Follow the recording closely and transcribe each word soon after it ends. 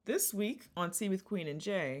This week on Tea with Queen and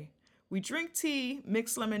Jay, we drink tea,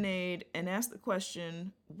 mix lemonade, and ask the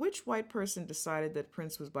question, which white person decided that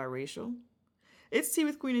Prince was biracial? It's Tea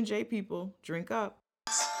with Queen and Jay, people. Drink up.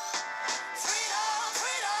 Freedom,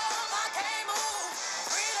 freedom, I can't move.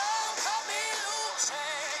 Freedom, cut me loose.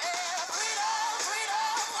 Yeah, freedom,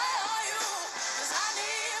 freedom, where are you? 'Cause I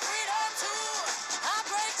need freedom too. I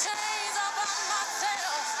break chains all by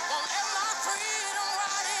myself. Won't let my freedom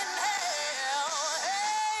rot in hell.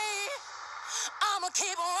 Hey, I'ma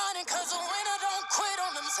keep on running 'cause the winner don't quit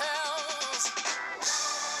on themselves.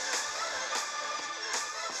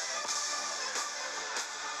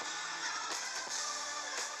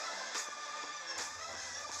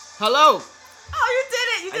 Hello. Oh, you did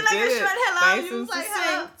it! You did like a short hello. Nice You was and like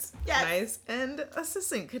hello. succinct. Yes. Nice and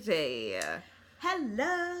succinct today.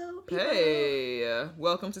 Hello, people. Hey,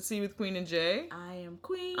 welcome to Tea with Queen and Jay. I am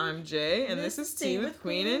Queen. I'm Jay, and this is Tea with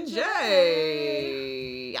Queen and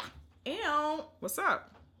Jay. Ew. What's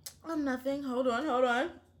up? I'm nothing. Hold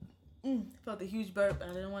on. Felt a huge burp. I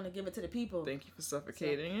didn't want to give it to the people. Thank you for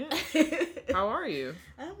suffocating it. How are you?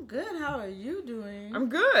 I'm good. How are you doing? I'm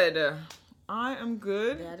good. I am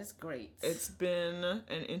good. That is great. It's been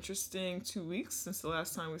an interesting 2 weeks since the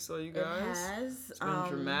last time we saw you It guys. has. It's been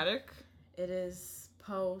dramatic. It is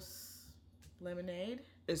post lemonade.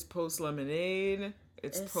 It's post lemonade.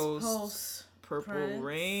 It's post purple Prince.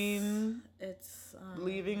 rain It's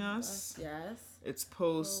leaving us. Yes. It's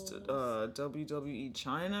post WWE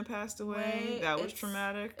China passed away. That was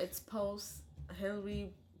traumatic. It's post Hillary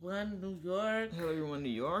won New York. Hillary won New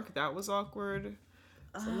York. That was awkward.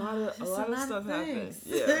 It's a lot of stuff happened. things.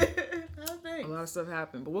 Yeah. A A lot of stuff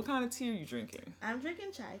happened. But what kind of tea are you drinking? I'm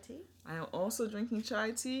drinking chai tea. I am also drinking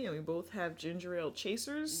chai tea, and we both have ginger ale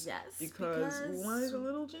chasers. Yes, Because we wanted a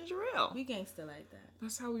little ginger ale. We gangster like that.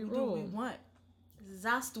 That's how we We do roll. what we want. This is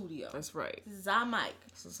our studio. That's right. This is our mic.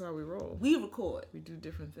 This is how we roll. We record. We do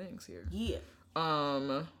different things here. Yeah. All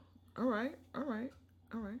right.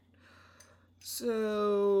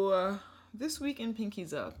 So, this week in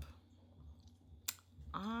Pinkies Up,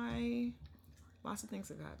 lots of things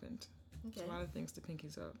have happened. Okay. There's a lot of things to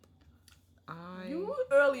Pinkies Up. You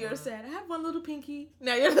earlier said I have one little pinky.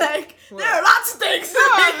 Now you're like, What? there are lots of things. There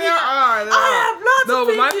are. I have lots No, of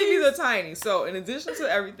but my pinkies. pinkies are tiny. So, in addition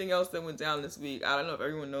to everything else that went down this week, I don't know if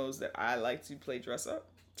everyone knows that I like to play dress up.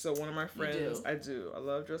 So, one of my friends, do. I do. I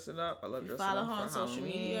love dressing up. I love You dressing follow up her for on social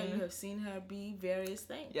Halloween. media. You have seen her be various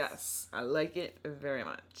things. Yes, I like it very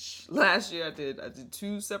much. Last year I did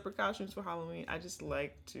 2 separate costumes for Halloween. I just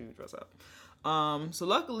like to dress up. So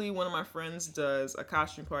luckily one of my friends does a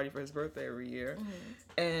costume party for his birthday every year.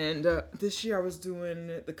 And this year I was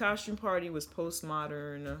doing, the costume party was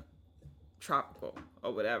postmodern tropical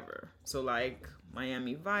or whatever. So like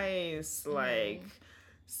Miami Vice, like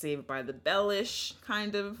Saved by the Bell-ish,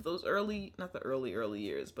 kind of those early, not the early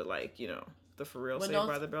years, but like, you know, the for real When Saved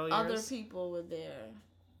by the Bell years. other people were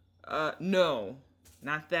there. No,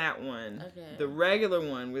 not that one. Okay. The regular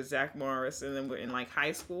one with Zach Morris, and then we're in like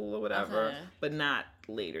high school or whatever, Okay. but not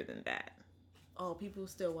later than that. Oh, people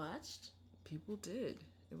still watched? People did.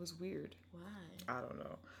 It was weird. Why? I don't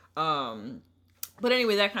know. But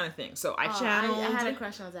anyway, that kind of thing. So I channeled. I had a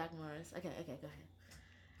crush on Zach Morris. Okay, go ahead.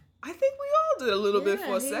 I think we all did a little bit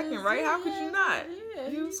for a he second, was- right? How could you not? Yeah,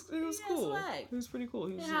 He was he had cool. swag. He was pretty cool.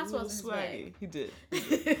 He was Yeah, a little House was his swaggy. swag. He did.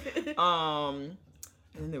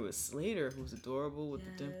 And then there was Slater, who was adorable with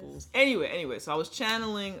the dimples. Anyway, so I was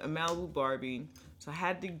channeling a Malibu Barbie. So I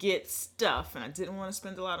had to get stuff, and I didn't want to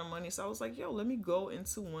spend a lot of money. So I was like, yo, let me go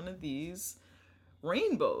into one of these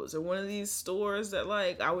Rainbows or one of these stores that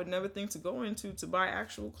like I would never think to go into to buy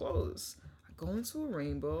actual clothes. I go into a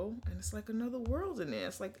Rainbow, and it's like another world in there.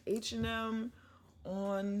 It's like H&M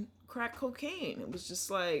on crack cocaine. It was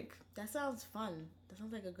just like, That sounds fun. That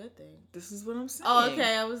sounds like a good thing. this is what I'm saying. Oh,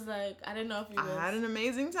 okay. I was like, I didn't know if you was... I had an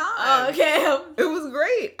amazing time. Oh, okay. It was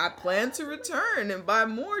great. I plan to return and buy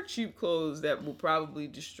more cheap clothes that will probably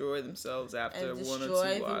destroy themselves after And one or two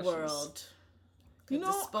destroy washes. the world. You know,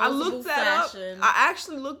 I Disposable looked that fashion. up. I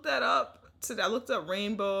actually looked that up. I looked up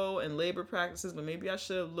rainbow and labor practices, but maybe I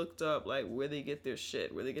should have looked up like where they get their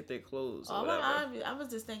shit, where they get their clothes, or Oh, whatever. I was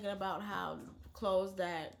just thinking about how clothes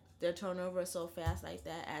that their turnover is so fast like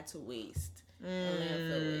that add to waste and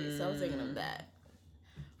landfill waste. So I was thinking of that.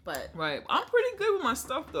 But Right. I'm pretty good with my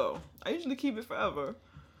stuff though. I usually keep it forever.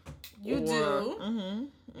 you do.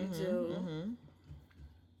 Mm-hmm. You do.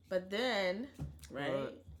 But then, right,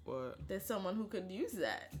 What? there's someone who could use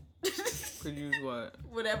that. Could use what?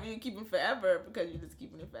 Whatever you keep it forever because you're just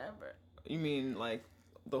keeping it forever. You mean like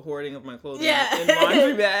the hoarding of my clothing Yeah. in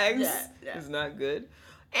laundry bags Yeah. is not good?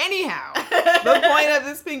 Anyhow, the point of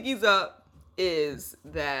this Pinkies Up is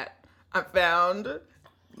that I found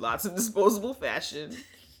lots of disposable fashion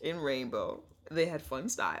in Rainbow. They had fun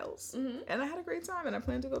styles, and I had a great time, and I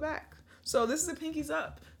plan to go back. So this is a pinkies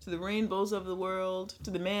up to the Rainbows of the world,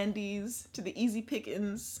 to the Mandys, to the Easy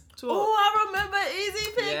Pickens. Oh, I remember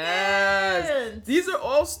Easy Pickens. Yes. These are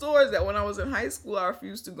all stores that when I was in high school, I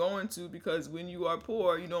refused to go into because when you are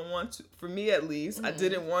poor, you don't want to, for me at least, I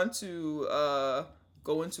didn't want to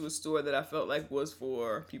go into a store that I felt like was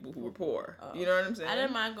for people who were poor. You know what I'm saying? I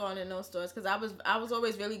didn't mind going in those stores because I was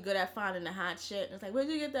always really good at finding the hot shit. And it's like, where'd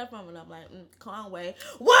you get that from? And I'm like, Conway.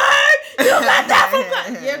 What? You got that from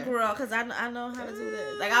Conway? Yeah, girl, because I know how to do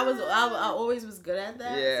this. Like I always was good at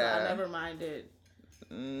that. Yeah. So I never minded.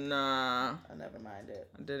 Nah. I never minded.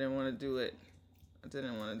 I didn't want to do it.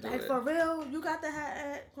 Like, for real? You got the hat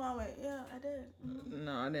at Conway? Yeah, I did.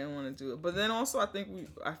 No, I didn't want to do it. But then also, I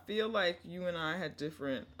feel like you and I had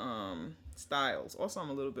different styles. Also,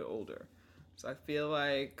 I'm a little bit older. So I feel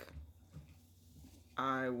like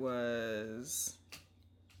I was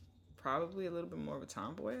probably a little bit more of a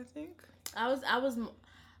tomboy, I think.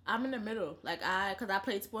 I'm in the middle. Like, because I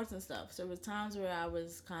played sports and stuff. So there was times where I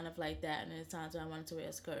was kind of like that, and there's times where I wanted to wear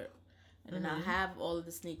a skirt. And then I have all of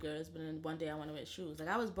the sneakers, but then one day I want to wear shoes. Like,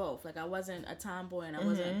 I was both. Like, I wasn't a tomboy and I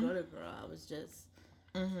wasn't a girly girl. I was just,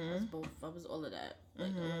 I was both. I was all of that.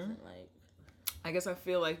 Like, I wasn't like... I guess I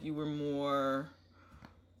feel like you were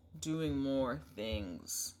doing more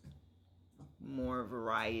things, more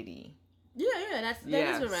variety. Yeah, that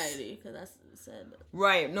is variety, because that's said.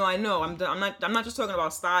 Right. No, I know. I'm not just talking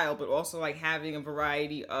about style, but also like having a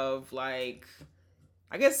variety of like,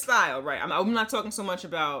 I guess style. Right. I'm not talking so much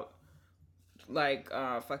about like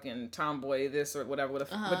fucking tomboy this or whatever,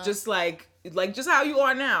 but just like just how you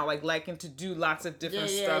are now, like liking to do lots of different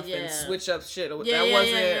stuff and switch up shit. I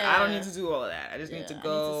don't need to do all of that. I just need to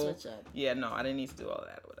go. I need to switch up. Yeah, no, I didn't need to do all of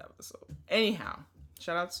that or whatever. So anyhow,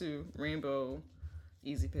 shout out to Rainbow,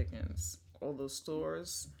 Easy Pickens, all those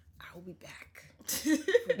stores. I will be back.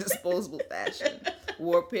 Disposable fashion.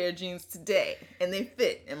 Wore a pair of jeans today, and they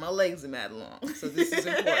fit, and my legs are mad long. So this is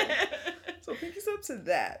important. So pinkies up to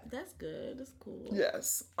that. That's good. That's cool.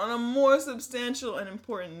 Yes. On a more substantial and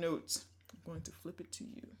important note, I'm going to flip it to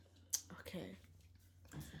you. Okay.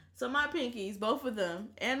 So my pinkies, both of them,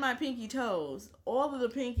 and my pinky toes, all of the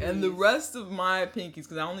pinkies. And the rest of my pinkies,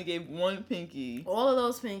 because I only gave one pinky. All of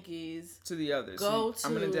those pinkies. To the others.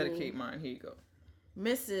 I'm going to dedicate mine. Here you go.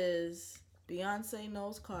 Mrs. Beyonce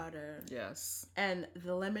Knowles Carter. Yes. And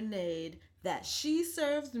the lemonade that she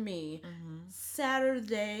served me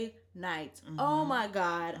Saturday night. Oh my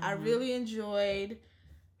God. I really enjoyed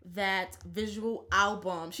that visual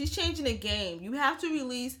album. She's changing the game. You have to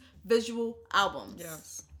release visual albums.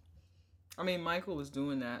 Yes. I mean, Michael was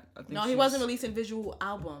doing that. I think no, he wasn't releasing visual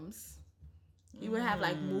albums. He would have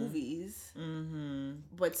like movies.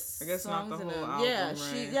 But I guess songs not the in whole them. album, Yeah,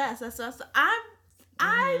 right? that's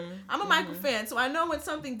I'm a Michael fan, so I know when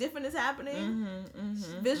something different is happening.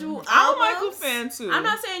 Visual I'm a albums, Michael fan too. I'm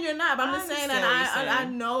not saying you're not, but I'm just saying that I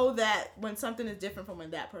saying. know that when something is different from when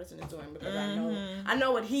that person is doing, because I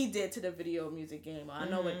know what he did to the video music game, or I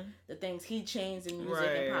know what the things he changed in music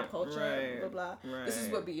and pop culture, blah blah. This is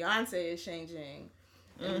what Beyonce is changing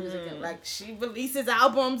in music, and like she releases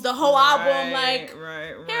albums, the whole album, like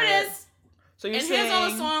here it is. So you're saying, here's all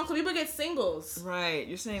the songs. People get singles. Right.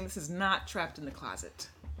 You're saying this is not Trapped in the Closet.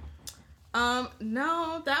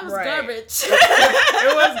 No, that was garbage.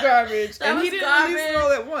 It was garbage. And he didn't release it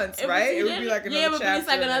all at once, right? It would be like another chapter. Release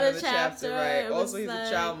like another chapter, right? Also, he's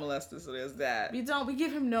a child molester, so there's that. We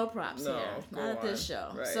give him no props here. Not at this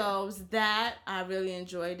show. Right. So it was that. I really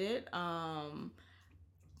enjoyed it.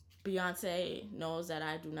 Beyonce knows that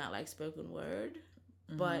I do not like spoken word.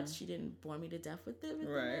 But she didn't bore me to death with it.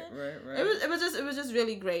 Right. It was just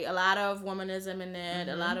really great. A lot of womanism in it,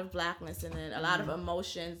 a lot of blackness in it, a lot of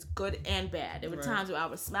emotions, good and bad. There were times where I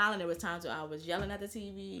was smiling. There were times where I was yelling at the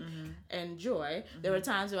TV and joy. There were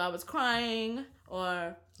times where I was crying,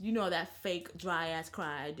 or that fake dry ass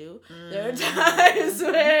cry I do. There were times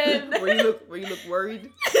when where you look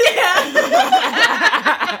worried. Yeah.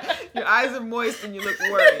 Your eyes are moist and you look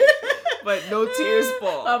worried. But no tears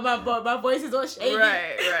fall. My voice is all shaky.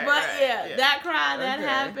 Right. But yeah, that cry that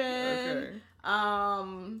happened.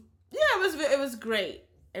 Okay. Yeah, it was great.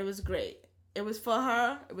 It was great. It was for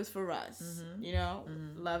her. It was for us.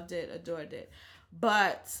 Loved it, adored it.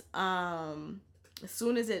 But as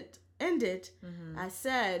soon as it ended, I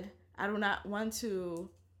said I do not want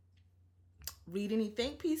to read any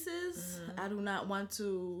think pieces. I do not want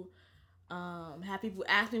to have people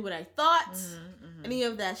ask me what I thought. Any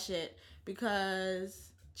of that shit.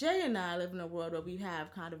 Because Jay and I live in a world where we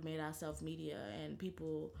have kind of made ourselves media, and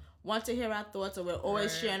people want to hear our thoughts, or we're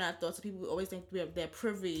always Right. sharing our thoughts. So people always think they're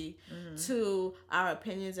privy to our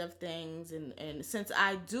opinions of things. And since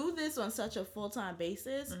I do this on such a full-time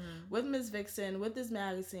basis with Miss Vixen, with this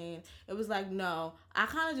magazine, it was like, no, I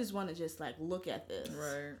kind of just want to just like look at this.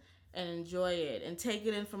 Right. And enjoy it and take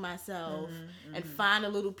it in for myself and find the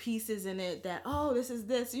little pieces in it that, oh, this is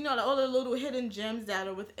this. You know, all the little hidden gems that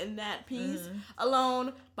are within that piece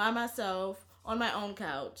alone by myself on my own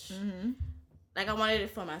couch. Like, I wanted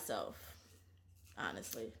it for myself,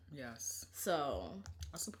 honestly. Yes. So,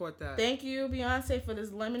 I support that. thank you, Beyonce, for this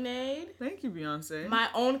lemonade. Thank you, Beyonce. My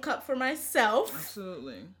own cup for myself.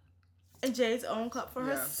 Absolutely. And Jay's own cup for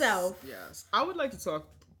Yes. herself. Yes. I would like to talk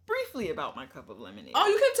briefly about my cup of lemonade. Oh,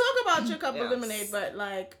 you can talk about your cup Yes. of lemonade, but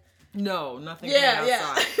like... No, nothing Yeah, from yeah.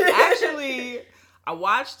 outside. Actually, I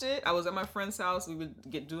watched it. I was at my friend's house. We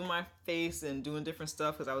would doing my face and doing different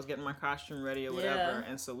stuff because I was getting my costume ready or whatever. Yeah.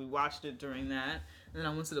 And so we watched it during that. And then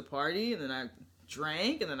I went to the party and then I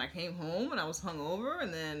drank and then I came home and I was hungover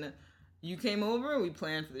and then you came over and we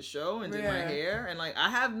planned for the show and did my Yeah. hair. And like I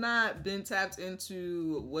have not been tapped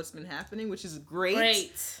into what's been happening, which is great.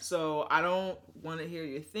 Great. So I don't want to hear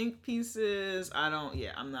your think pieces. I'm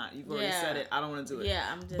not. You've already Yeah. said it. I don't want to do it. Yeah,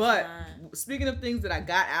 I'm just But not... speaking of things that I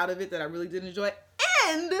got out of it that I really did enjoy,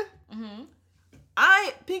 and Mhm.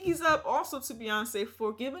 I pinkies up also to Beyonce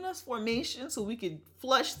for giving us formation so we could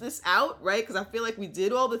flush this out, right? Because I feel like we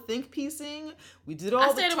did all the think piecing, we did all I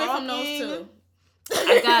the stayed talking. away from those two.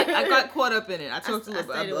 I got caught up in it. I talked I a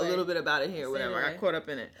stayed little away. bit about it here, Stayed whatever. I away. got caught up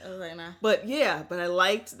in it. I was like, nah. But yeah, I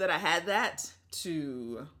liked that I had that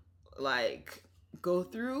to like go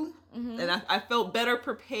through. And I felt better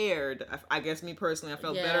prepared. I guess me personally, I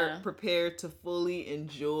felt better Yeah. prepared to fully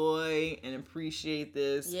enjoy and appreciate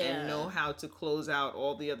this Yeah. and know how to close out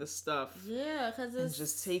all the other stuff Yeah, because and it's...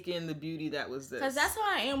 just take in the beauty that was this. Because that's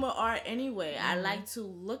how I am with art anyway. I like to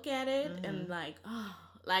look at it and like, oh,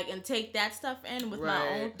 like, and take that stuff in with my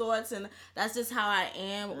own Right. thoughts, and that's just how I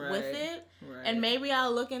am with Right. it. Right. And maybe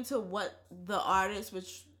I'll look into what the artist,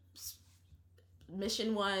 which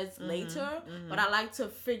mission was later, but I like to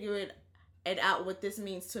figure it out what this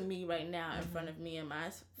means to me right now in front of me in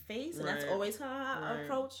my face, and that's Right. always how I Right.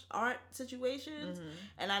 approach art situations.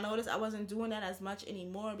 And I noticed I wasn't doing that as much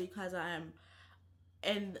anymore because I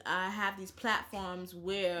have these platforms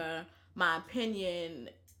where my opinion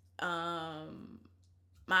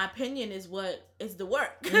is what is the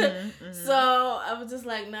work. So I was just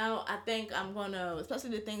like, now I think I'm gonna,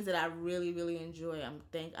 especially the things that I really, really enjoy,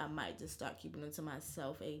 I might just start keeping them to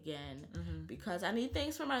myself again because I need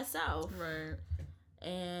things for myself. Right.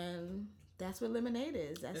 And that's what lemonade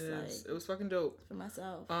is. That's It is. like It was fucking dope. for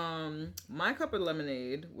myself. My cup of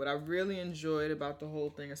lemonade, what I really enjoyed about the whole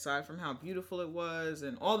thing, aside from how beautiful it was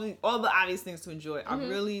and all the obvious things to enjoy, I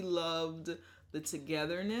really loved the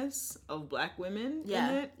togetherness of Black women in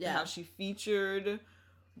it. Yeah. How she featured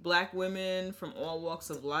Black women from all walks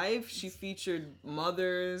of life. She featured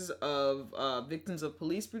mothers of victims of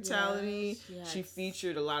police brutality. Yes. She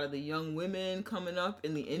featured a lot of the young women coming up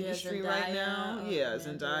in the industry right Zendaya, now. Yeah,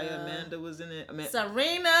 Amanda. Zendaya, Amanda was in it.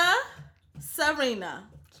 Serena. Serena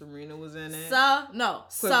was in it. No.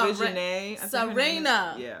 Quavijane, I think her name is.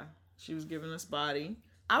 Serena. Yeah, she was giving us body.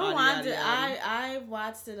 I Yada, rewound yada, it. yada. I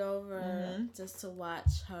watched it over just to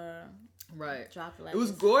watch her Right. drop it like It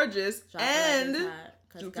was it's- gorgeous drop it like and it's hot,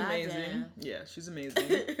 'cause she looked amazing. goddamn. Yeah, she's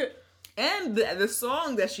amazing. And the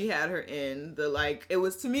song that she had her in, it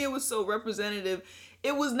was so representative.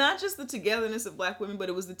 It was not just the togetherness of Black women, but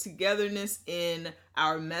it was the togetherness in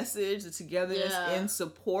our message, the togetherness Yeah. in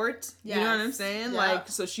support. You know what I'm Yes. saying? Yeah.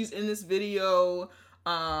 So she's in this video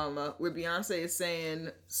where Beyonce is saying,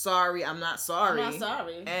 "Sorry, I'm not sorry." I'm not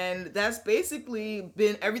sorry. And that's basically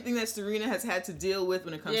been everything that Serena has had to deal with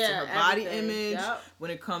when it comes to her body everything. image, Yep. when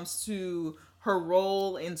it comes to her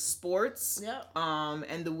role in sports, Yep.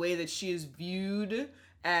 and the way that she is viewed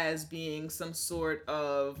as being some sort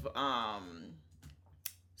of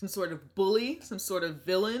bully, some sort of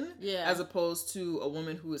villain, Yeah. as opposed to a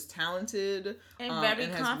woman who is talented And very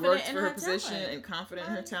and has confident worked in for her her position talent. and confident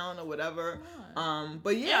in her talent or whatever. Come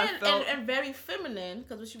But yeah, I felt and very feminine,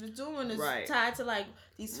 because what she was doing is Right. tied to like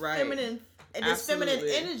these Right. feminine and this feminine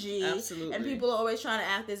Absolutely. energy. Absolutely. And people are always trying to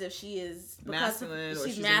act as if she is masculine or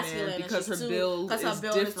she's she's masculine a man and because her she's build because her is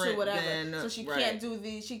build is different too whatever. than So she right. can't do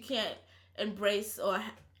these. She can't embrace or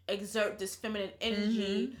exert this feminine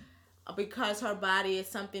energy Mm-hmm. because her body is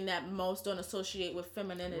something that most don't associate with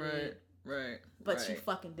femininity. Right. But right. she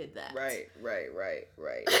fucking did that. Right. It was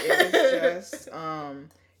just,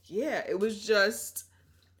 it was just,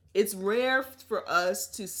 it's rare for us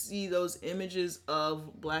to see those images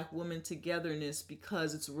of Black women togetherness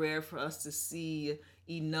because it's rare for us to see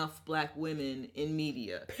enough black women in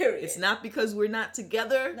media. Period. It's not because we're not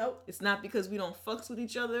together. Nope. It's not because we don't fucks with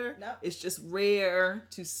each other. Nope. It's just rare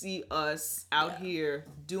to see us out here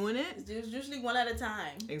doing it. It's usually one at a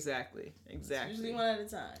time. Exactly. Usually one at a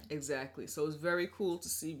time. Exactly. So it's very cool to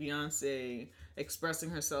see Beyonce expressing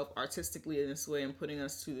herself artistically in this way and putting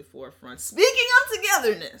us to the forefront. Speaking of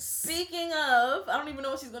togetherness. Speaking of, I don't even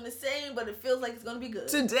know what she's going to say, but it feels like it's going to be good.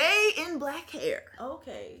 Today in black hair.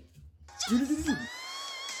 Okay.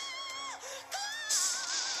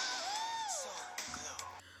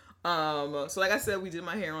 So like I said, we did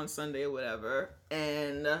my hair on Sunday or whatever,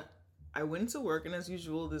 and I went to work, and as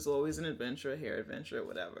usual, there's always an adventure, a hair adventure, or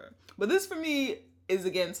whatever. But this for me is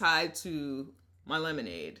again tied to my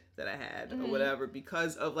lemonade that I had or whatever,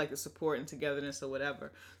 because of like the support and togetherness or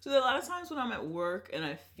whatever. So there are a lot of times when I'm at work and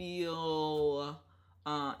I feel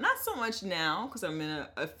not so much now because I'm in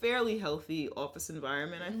a fairly healthy office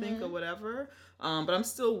environment, I think, or whatever. But I'm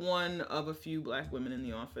still one of a few black women in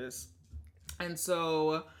the office. And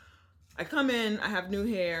so I come in, I have new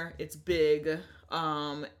hair, it's big,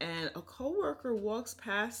 and a coworker walks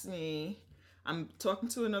past me. I'm talking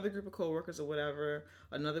to another group of coworkers or whatever,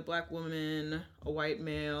 another black woman, a white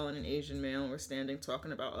male, and an Asian male, and we're standing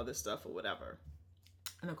talking about other stuff or whatever.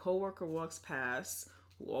 And a coworker walks past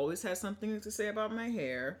who always has something to say about my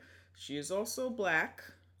hair. She is also black,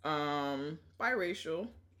 biracial,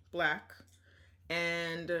 black,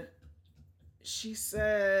 and she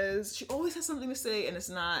says, she always has something to say, and it's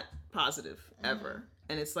not positive ever.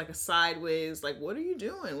 And it's like a sideways, like, what are you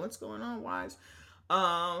doing? What's going on? Why is...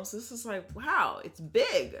 So this is like, wow, it's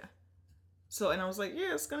big. So, and I was like,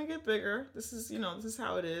 yeah, it's gonna get bigger. This is, this is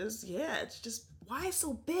how it is. Yeah, it's just, why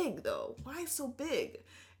so big though? Why so big?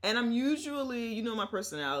 And I'm usually, my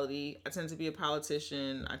personality. I tend to be a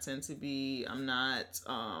politician. I'm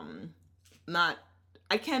not,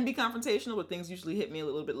 I can be confrontational, but things usually hit me a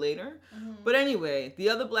little bit later. But anyway, the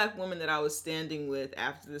other black woman that I was standing with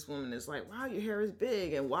after this woman is like, wow, your hair is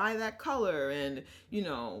big, and why that color? And,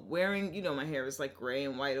 wearing, my hair is like gray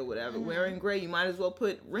and white or whatever. Wearing gray, you might as well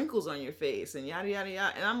put wrinkles on your face and yada, yada,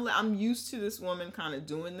 yada. And I'm used to this woman kind of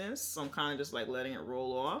doing this, so I'm kind of just like letting it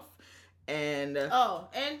roll off. And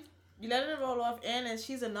and you let it roll off, and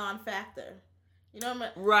she's a non-factor.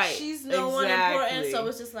 Right. She's no one important, so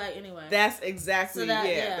it's just like, anyway. That's exactly,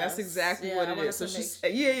 that's exactly what it is. So she's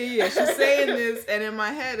saying this, and in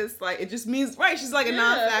my head, it's like, it just means, right, she's like a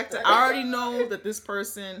non-factor. I already know that this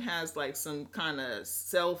person has like some kind of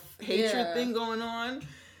self-hatred thing going on,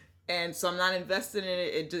 and so I'm not invested in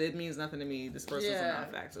it. It means nothing to me. This person's a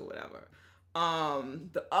non-factor, whatever.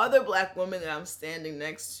 The other black woman that I'm standing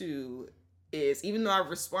next to is, even though I've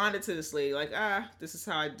responded to this lady, like, this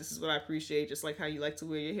is what I appreciate, just like how you like to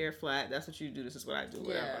wear your hair flat, that's what you do, this is what I do,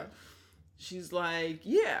 whatever. She's like,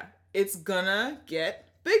 yeah, it's gonna get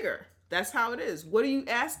bigger. That's how it is. What are you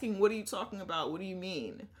asking? What are you talking about? What do you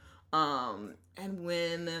mean? And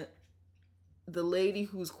when the lady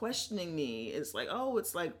who's questioning me is like, oh,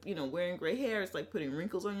 it's like, wearing gray hair, it's like putting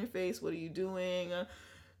wrinkles on your face, what are you doing?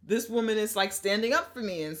 This woman is like standing up for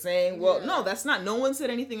me and saying, well, no, that's not, no one said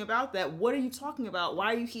anything about that. What are you talking about?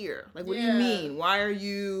 Why are you here? Like, what do you mean? Why are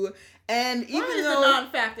you, and even Why is though, the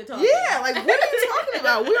non-factor talking? Yeah, like, what are you talking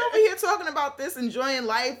about? We're over here talking about this, enjoying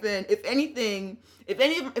life, and if anything,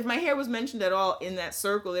 if my hair was mentioned at all in that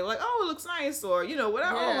circle, they were like, oh, it looks nice, or,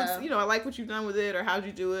 whatever, I like what you've done with it, or how'd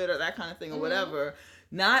you do it, or that kind of thing, or whatever.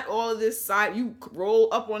 Not all of this side, you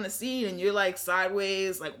roll up on the scene and you're like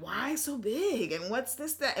sideways, like, why so big? And what's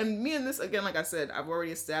this, that? And me and this, again, like I said, I've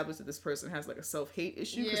already established that this person has like a self-hate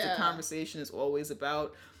issue because the conversation is always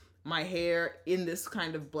about my hair in this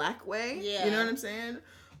kind of black way. Yeah. You know what I'm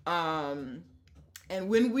saying? And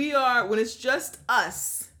when it's just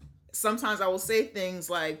us, sometimes I will say things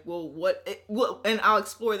like, and I'll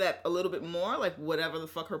explore that a little bit more, like whatever the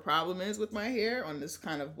fuck her problem is with my hair on this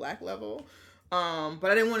kind of black level. But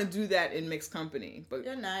I didn't want to do that in mixed company. But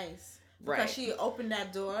you're nice. Right. Because she opened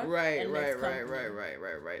that door. Right. She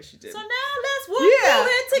did. So now let's work through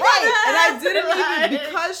it together. Right. And I didn't even,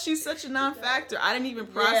 because she's such a non-factor, I didn't even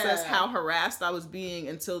process how harassed I was being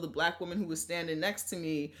until the black woman who was standing next to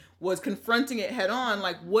me was confronting it head on.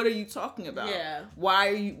 Like, what are you talking about? Yeah.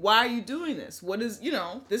 Why are you doing this? What is,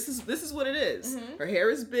 this is what it is. Her hair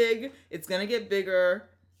is big. It's going to get bigger.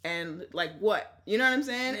 And like what? You know what I'm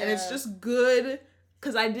saying? Yeah. And it's just good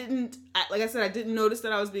because I didn't notice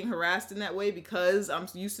that I was being harassed in that way because I'm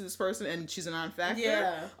used to this person and she's a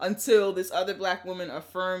non-factor until this other black woman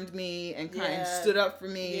affirmed me and kind of stood up for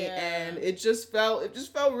me and it just felt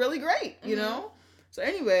really great, you know? So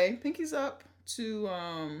anyway, pinkies up. to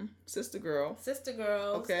Sister Girl. Sister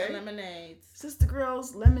Girls Okay. and Lemonades. Sister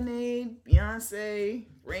Girls, Lemonade, Beyonce,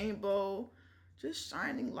 Rainbow, just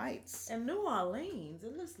shining lights. And New Orleans,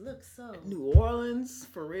 it looks so. New Orleans,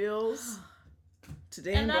 for reals.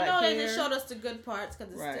 Today And in I Black know Hair. they just showed us the good parts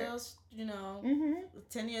because it's Right. still, you know, Mm-hmm.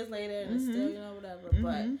 10 years later and it's still, you know, whatever.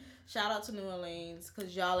 But shout out to New Orleans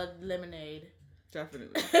because y'all are Lemonade.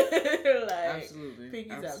 Definitely. Like, Absolutely.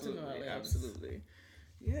 pinkies out to New Orleans. Absolutely.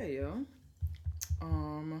 Yeah, yo.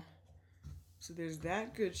 So there's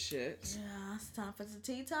that good shit. Yeah, it's time for the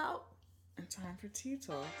tea talk. And time for tea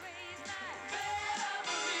talk.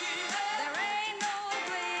 There ain't no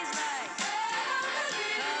place like, 'cause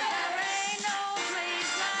there ain't no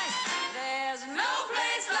place like, there's no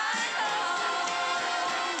place like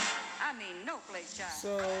home. I mean, no place, child.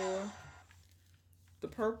 So the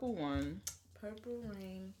purple one, Purple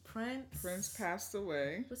Rain. Prince passed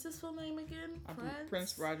away. What's his full name again?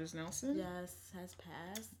 Prince Rogers Nelson. Yes, has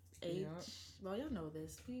passed. Age. Yep. Well, y'all know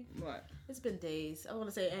this. What? It's been days. I want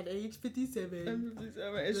to say at age 57.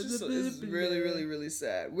 It's just it's really, really, really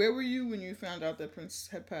sad. Where were you when you found out that Prince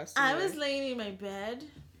had passed away? I was laying in my bed,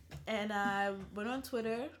 and I went on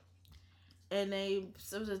Twitter, and there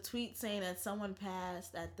was a tweet saying that someone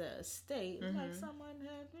passed at the estate. Like someone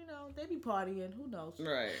had, you know, they be partying. Who knows?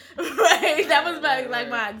 Right. Right. That was Right.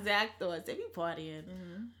 my exact thoughts. They be partying.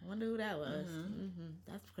 I wonder who that was.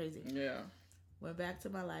 That's crazy. Yeah. Went back to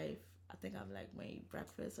my life. I think I'm like made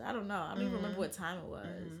breakfast. I don't know. I don't even remember what time it was.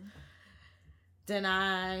 Then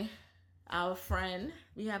our friend,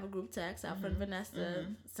 we have a group text. Our friend Vanessa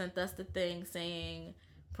sent us the thing saying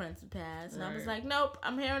Prince passed, and I was Right. like, nope,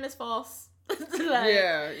 I'm hearing this false. Like,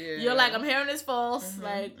 Yeah. you're like, I'm hearing this false.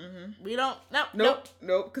 Like, we don't. Nope.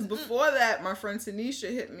 Nope. Because before that, my friend Tanisha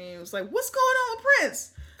hit me and was like, "What's going on with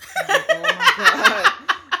Prince?" I was like, oh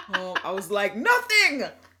my god. I was like, nothing.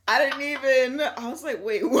 I was like,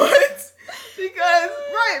 wait, what?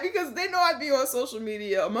 Because they know I'd be on social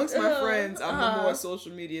media. Amongst my friends, I'm the more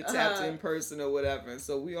social media tapped in person or whatever.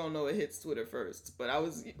 So we all know it hits Twitter first. But I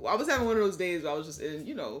was having one of those days where I was just in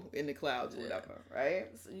the clouds or whatever, right?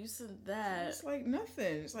 So you said that. It's like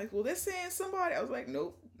nothing. It's like, well, they're saying somebody. I was like,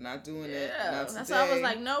 nope, not doing it. Not today. That's why I was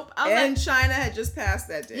like, nope. And China had just passed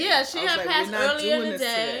that day. Yeah, she I was had like, passed we're not earlier in doing the this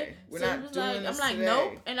day. today. We're So not he was doing like, this I'm like, today.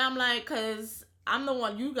 nope. And I'm like, cause I'm the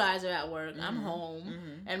one. You guys are at work. I'm home,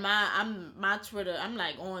 and my Twitter. I'm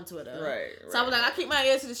like on Twitter. Right. So I was like, I keep my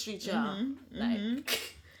ears to the street, y'all. Like.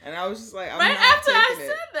 And I was just like, I'm Right not after I taking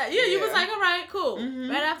said it. that, you was like, all right, cool. Mm-hmm.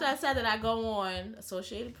 Right after I said that, I go on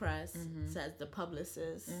Associated Press, says the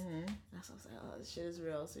publicist. That's what I was like, oh, this shit is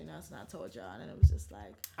real. So, so I told y'all, and it was just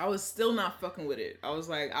like. I was still not fucking with it. I was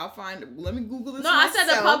like, let me Google this No, myself. I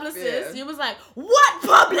said the publicist. Yeah. You was like, what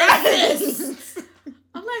publicist?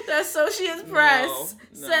 I'm like, the Associated Press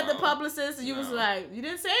said the publicist, and you was like, you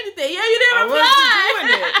didn't say anything. Yeah, you didn't reply. I wasn't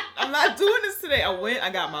doing it. I'm not doing this today. I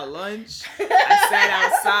got my lunch. I sat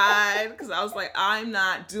outside because I was like, I'm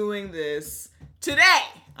not doing this today.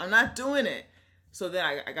 I'm not doing it. So then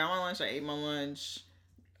I got my lunch. I ate my lunch.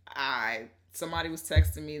 Somebody was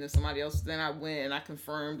texting me. Then somebody else. Then I went and I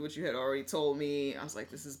confirmed what you had already told me. I was like,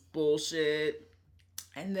 this is bullshit.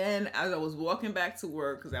 And then as I was walking back to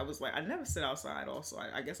work, because I was like, I never sit outside also.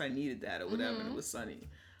 I guess I needed that or whatever. And it was sunny.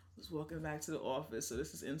 I was walking back to the office. So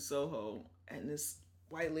this is in Soho. And this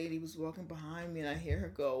white lady was walking behind me and I hear her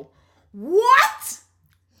go, "What?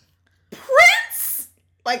 Prince?"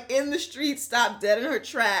 Like in the street, stopped dead in her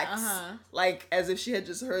tracks. Like as if she had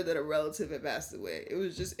just heard that a relative had passed away. It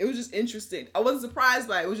was just interesting. I wasn't surprised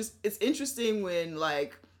by it. It's interesting when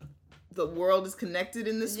like the world is connected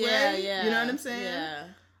in this way. Yeah. You know what I'm saying? Yeah.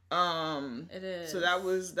 It is. So that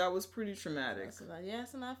was pretty traumatic. So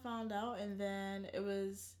yes, and I found out, and then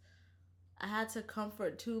I had to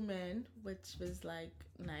comfort two men, which was like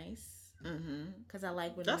nice. Cause I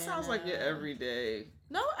like when That men, sounds like your everyday.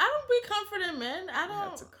 No, I don't be comforting men. I I had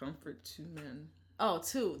don't. to comfort two men. Oh,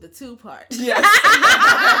 the two part. Yes.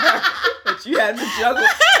 But you had to juggle.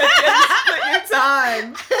 That you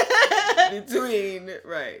had to split your time between.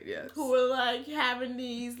 Right. Yes. Who were like having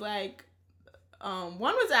these like. One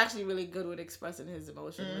was actually really good with expressing his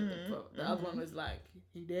emotion. With the other one was like,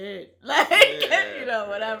 he did. Like,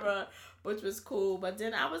 whatever. Which was cool. But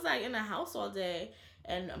then I was like in the house all day.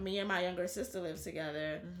 And me and my younger sister lives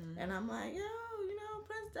together. And I'm like, yo,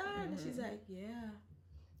 Prince died. And she's like, yeah.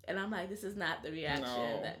 And I'm like, this is not the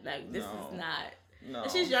reaction. This is not. No.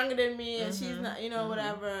 And she's younger than me. And she's not,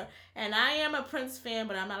 whatever. And I am a Prince fan,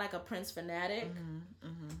 but I'm not like a Prince fanatic.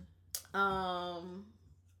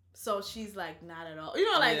 So she's like, not at all.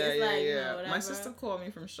 You know, like, it's like, you know, whatever. My sister called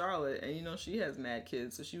me from Charlotte, and you know, she has mad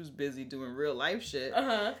kids, so she was busy doing real life shit.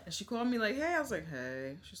 Uh-huh. And she called me like, hey. I was like,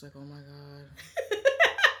 hey. She's like, oh my God.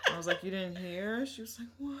 I was like, you didn't hear? She was like,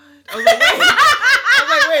 what? I was like,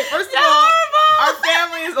 wait. First of all, our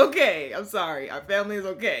family is okay. I'm sorry. Our family is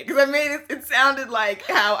okay. Because I made it sounded like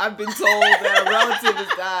how I've been told that a relative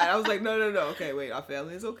has died. I was like, no. Okay, wait. Our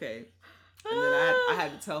family is okay. And then I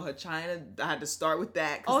had to tell her China. I had to start with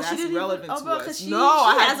that because that's relevant to us. She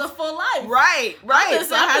has a full life. Right.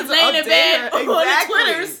 So I had to update her.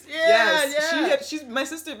 Exactly. Yeah. She's my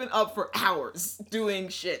sister had been up for hours doing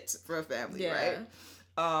shit for her family, right?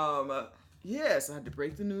 So I had to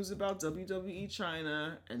break the news about WWE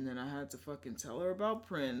China, and then I had to fucking tell her about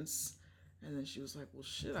Prince. And then she was like, well,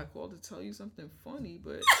 shit, I called to tell you something funny,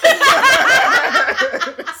 but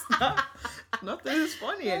nothing is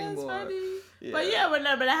funny anymore. Funny. Yeah. But yeah, but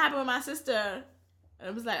that happened with my sister.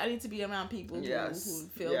 It was like, I need to be around people who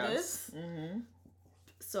feel this. Mm-hmm.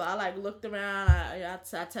 So I like looked around. I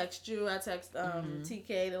text you. I text TK.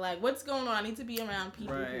 They're like, what's going on? I need to be around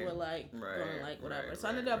people who are like going like whatever. So I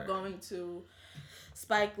ended up going to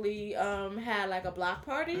Spike Lee. Had like a block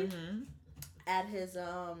party at his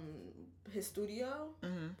studio.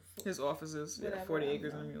 His offices, 40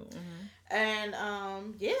 acres and a mule. And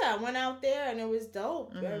I went out there and it was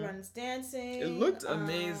dope. Everyone's dancing. It looked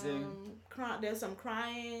amazing. There's some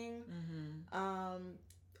crying.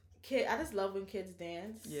 I just love when kids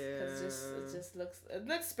dance. Yeah. Cause it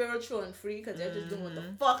looks spiritual and free because they're just doing what the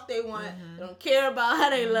fuck they want. They don't care about how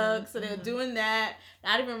they look, so they're doing that,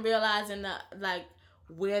 not even realizing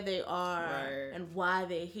where they are and why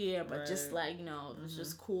they're here, but just like, you know, it was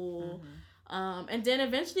just cool. And then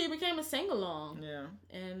eventually it became a sing along. Yeah.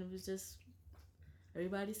 And it was just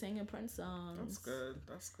everybody singing Prince songs.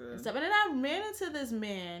 That's good. And then I ran into this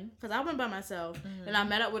man, because I went by myself, and I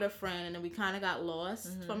met up with a friend, and then we kind of got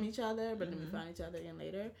lost from each other, but then we found each other again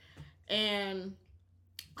later. And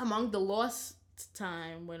among the lost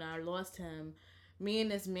time, when I lost him, me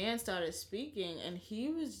and this man started speaking, and he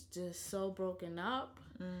was just so broken up,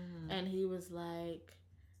 and he was like,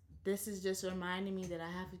 this is just reminding me that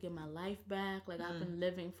I have to get my life back. Like, I've been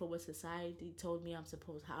living for what society told me how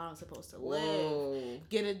I'm supposed to live.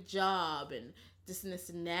 Get a job and this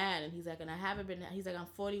and that. And he's like, I'm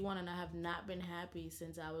 41 and I have not been happy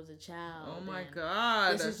since I was a child. Oh my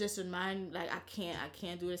God. This is just reminding, like, I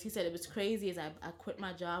can't do this. He said it was crazy as I quit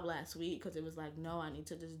my job last week because it was like, no, I need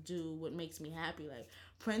to just do what makes me happy. Like,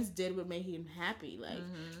 Prince did what made him happy. Like,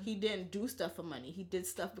 he didn't do stuff for money. He did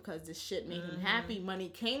stuff because this shit made him happy. Money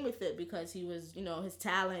came with it because he was, you know, his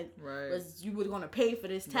talent was, you were going to pay for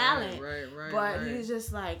this talent. But he was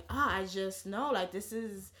just like, I just know, like, this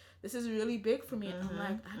is really big for me. And I'm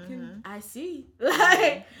like, I see.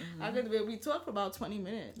 Like, we talked for about 20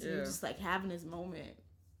 minutes. And he was just like having his moment.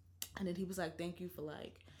 And then he was like, thank you for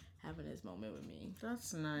like having this moment with me.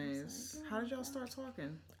 That's nice. Like, how did y'all start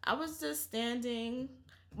talking? I was just standing.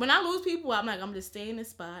 When I lose people, I'm like, I'm just staying in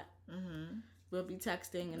this spot. We'll be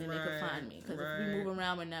texting, and then they can find me. Because if we move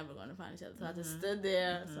around, we're never going to find each other. So I just stood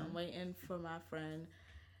there. So I'm waiting for my friend.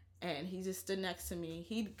 And he just stood next to me.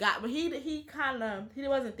 He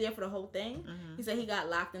wasn't there for the whole thing. He said he got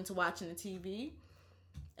locked into watching the TV.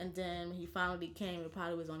 And then when he finally came, it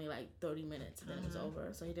probably was only like 30 minutes, and then it was over.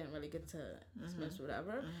 So he didn't really get to dismiss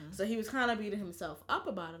whatever. So he was kind of beating himself up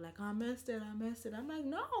about it, like, I missed it. I'm like,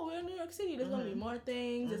 no, we're in New York City. There's gonna be more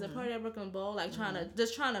things. There's a party at Brooklyn Bowl, like trying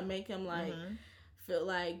to make him like feel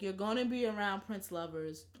like you're gonna be around Prince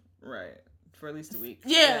lovers, right? For at least a week.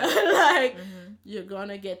 Yeah. Like, you're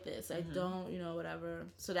gonna get this. Like, don't, you know, whatever.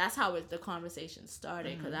 So that's how the conversation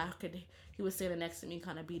started, because he was sitting next to me,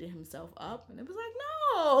 kind of beating himself up, and it was like,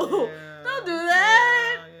 no, don't do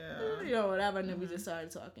that. You know, whatever. And then we just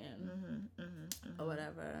started talking or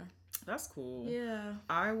whatever. That's cool. Yeah.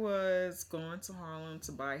 I was going to Harlem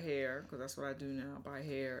to buy hair, because that's what I do now. Buy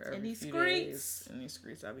hair every few days. In these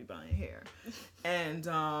streets, I be buying hair. And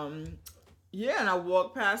and I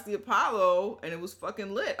walked past the Apollo, and it was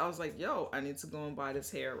fucking lit. I was like, yo, I need to go and buy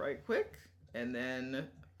this hair right quick, and then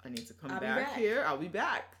I need to come back here. I'll be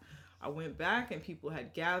back. I went back, and people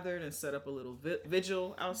had gathered and set up a little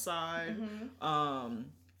vigil outside.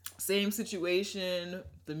 Same situation.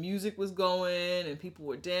 The music was going, and people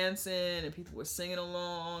were dancing, and people were singing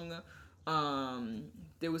along.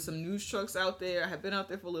 There was some news trucks out there. I had been out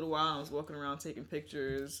there for a little while. I was walking around taking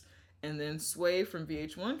pictures. And then Sway from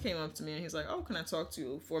VH1 came up to me, and he's like, oh, can I talk to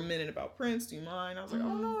you for a minute about Prince? Do you mind? I was like,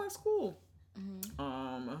 oh, no, that's cool.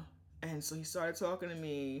 And And so he started talking to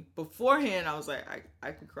me. Beforehand, I was like,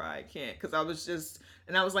 I could cry, I can't, because I was just,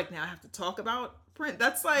 and I was like, now I have to talk about Prince.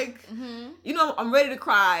 That's like, you know, I'm ready to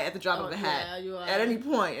cry at the drop of a hat at any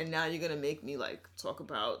point, and now you're gonna make me like talk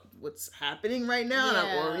about what's happening right now. And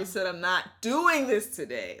I've already said I'm not doing this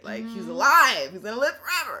today. Like he's alive, he's gonna live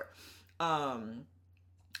forever.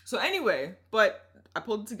 So anyway, but I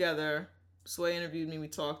pulled it together. Sway interviewed me, we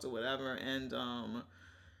talked or whatever, and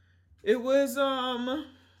it was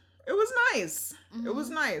nice. It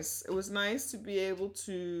was nice. It was nice to be able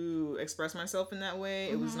to express myself in that way.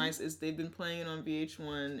 It was nice. They've been playing it on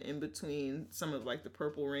VH1 in between some of like the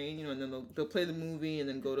Purple Rain, you know, and then they'll play the movie and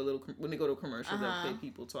then go to when they go to a commercial, they'll play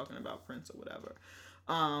people talking about Prince or whatever.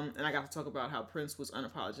 And I got to talk about how Prince was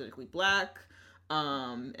unapologetically black,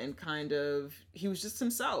 and kind of he was just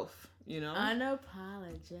himself, you know,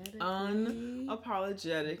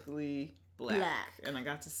 unapologetically black. And I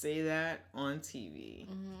got to say that on TV,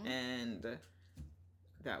 and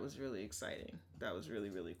that was really exciting. That was really,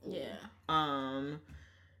 really cool.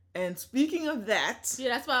 And speaking of that,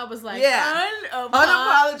 that's why I was like,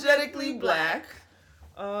 unapologetically black.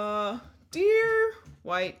 Dear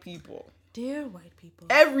white people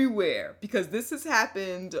everywhere, because this has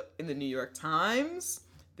happened in the New York Times.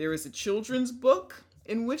 There is a children's book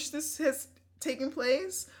in which this has taken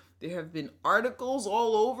place. There have been articles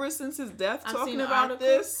all over since his death talking about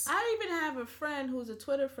this. I even have a friend who's a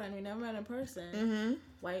Twitter friend. We never met in person.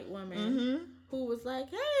 White woman who was like,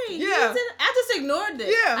 "Hey, I just ignored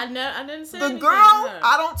it. I didn't say anything." The girl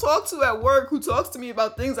I don't talk to at work, who talks to me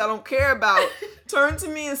about things I don't care about, turned to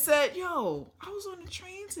me and said, "Yo, I was on the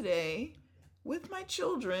train today with my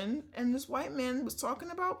children, and this white man was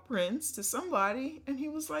talking about Prince to somebody, and he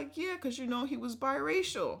was like, yeah, because you know he was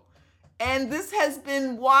biracial." And this has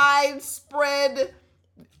been widespread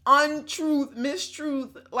untruth,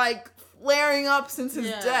 mistruth, like flaring up since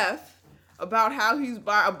his death, about how he's a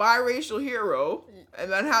biracial hero,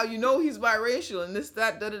 and then how you know he's biracial, and this,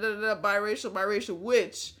 that, da-da-da-da, biracial,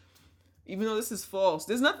 which, even though this is false,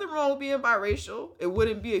 there's nothing wrong with being biracial. It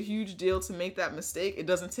wouldn't be a huge deal to make that mistake. It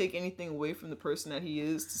doesn't take anything away from the person that he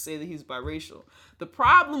is to say that he's biracial. The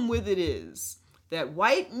problem with it is that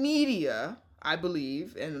white media, I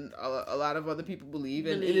believe, and a lot of other people believe,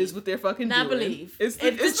 and it is what they're fucking doing. Believe. It's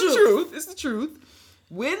the truth. It's the truth.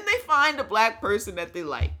 When they find a black person that they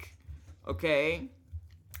like, okay?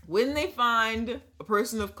 When they find a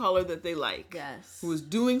person of color that they like, who is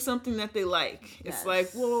doing something that they like, it's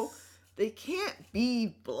like, well, they can't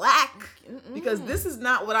be black because this is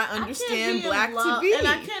not what I understand black to be. And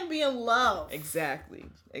I can't be in love. Exactly.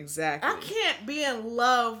 I can't be in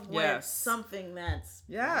love with something that's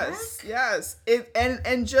black. Yes.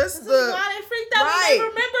 And just this is why they freaked out when they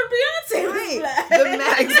remembered Beyonce was black.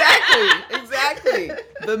 Exactly.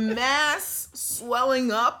 The mass swelling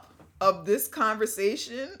up of this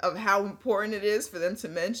conversation of how important it is for them to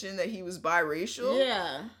mention that he was biracial.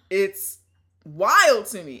 Yeah. It's wild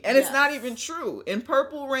to me. And it's not even true. In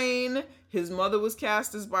Purple Rain, his mother was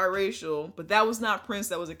cast as biracial, but that was not Prince.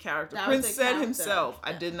 That was a character. Prince said himself,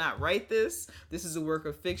 I did not write this. This is a work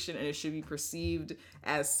of fiction, and it should be perceived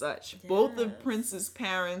as such. Yes. Both of Prince's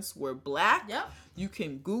parents were black. Yep. You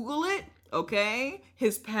can Google it, okay?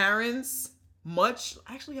 His parents... I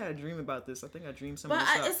actually had a dream about this. I think I dreamed some of this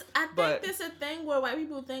up. I think there's a thing where white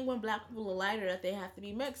people think when black people are lighter that they have to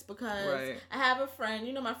be mixed, because I have a friend,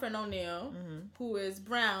 you know, my friend O'Neal, who is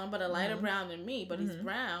brown, but a lighter brown than me, but he's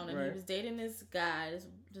brown, and he was dating this guy,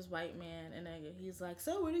 this white man, and he's like,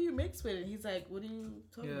 so what are you mixed with? And he's like, what are you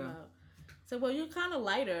talking about? So, well, you're kind of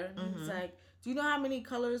lighter. And he's like, do you know how many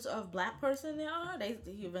colors of black person there are?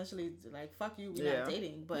 He eventually like, fuck you, we're not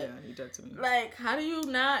dating. But he did to me. Like, how do you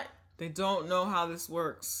not... They don't know how this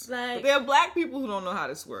works. Like, but there are black people who don't know how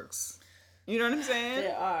this works. You know what I'm saying?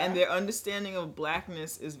 There are. And their understanding of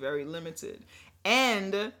blackness is very limited.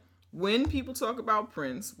 And when people talk about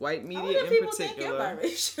Prince, white media in particular, think you're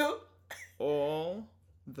biracial. all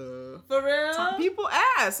the for real people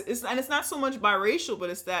ask. And it's not so much biracial, but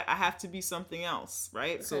it's that I have to be something else,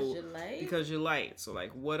 right? Because you're light. So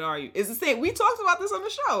like, what are you? It's the same. We talked about this on the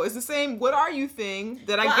show. It's the same "what are you" thing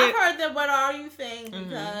that I get. I've heard the "what are you" thing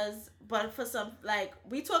because, but for some, like,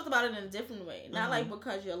 we talked about it in a different way. Not like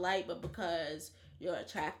because you're light, but because you're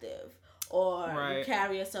attractive. Or you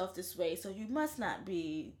carry yourself this way, so you must not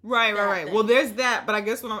be right. thing. Well, there's that, but I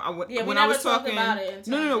guess when I was talking about it.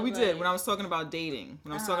 No, we did. When I was talking about dating,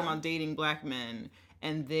 when I was talking about dating black men,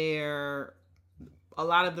 and a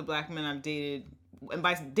lot of the black men I've dated and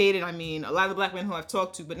by dated I mean a lot of the black men who I've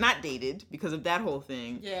talked to, but not dated because of that whole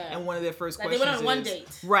thing. Yeah. And one of their first Like questions they went on one is,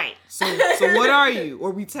 date. right. So what are you?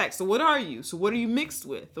 Or we text. So what are you? So what are you mixed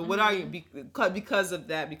with? Or what are you? Because of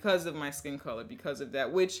that, because of my skin color, because of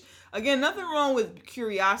that. Which again, nothing wrong with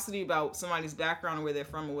curiosity about somebody's background or where they're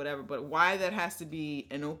from or whatever. But why that has to be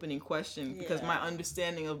an opening question? Because my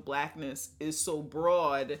understanding of blackness is so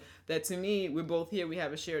broad that to me, we're both here. We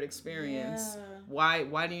have a shared experience. Yeah.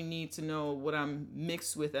 Why do you need to know what I'm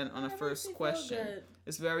mixed with on a first question?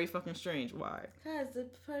 It's very fucking strange. Why? Because the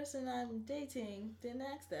person I'm dating didn't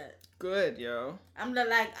ask that. Good, yo. I'm not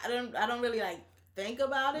like I don't really like think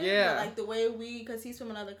about it. Yeah. But like the way because he's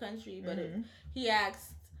from another country, but he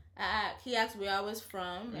asked where I was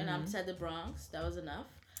from, and I said the Bronx. That was enough.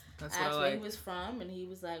 That's I what asked I where like. he was from, and he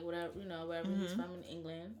was like whatever wherever he's from in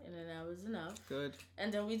England, and then that was enough. Good.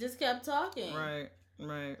 And then we just kept talking. Right.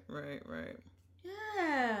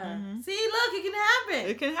 Yeah. See, look, it can happen.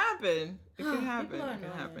 It can happen. It can happen. People are It can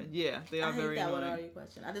annoying. happen. Yeah, they are I hate very that annoying. what are you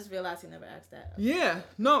question. I just realized he never asked that. Yeah.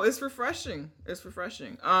 No, it's refreshing. It's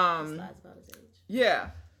refreshing. He lies about his age. Yeah.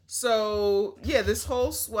 So, yeah, this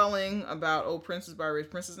whole swelling about, Prince is biracial.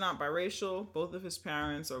 Prince is not biracial. Both of his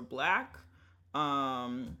parents are black.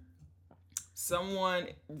 Someone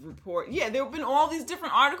there have been all these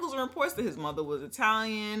different articles and reports that his mother was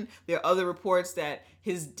Italian. There are other reports that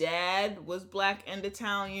his dad was black and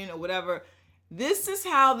Italian or whatever. This is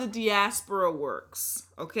how the diaspora works,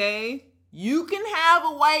 okay? You can have a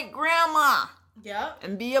white grandma. Yep.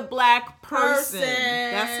 And be a black person.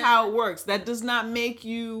 That's how it works. That does not make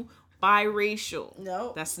you biracial.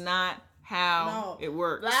 No. That's not how it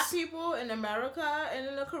works. Black people in America and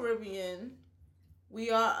in the Caribbean,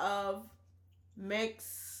 we are of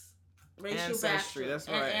mixed racial Ancestry, background that's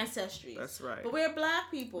and right. ancestry. That's right. But we're black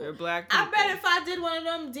people. We're black people. I bet if I did one of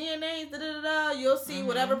them DNAs, you'll see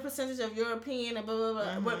whatever percentage of European and blah,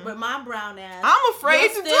 blah, blah. But my brown ass. I'm afraid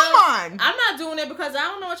to do mine. I'm not doing it because I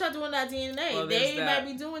don't know what y'all doing in that DNA. Well, they that.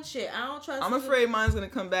 might be doing shit. I don't trust I'm you. afraid mine's going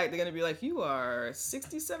to come back. They're going to be like, you are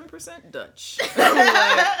 67% Dutch. I'm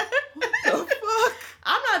like, what the fuck?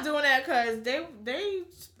 I'm not doing that because they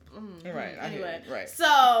Right, I hear anyway. you, right.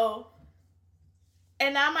 So,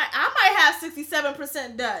 and I might have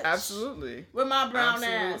 67% Dutch. Absolutely. With my brown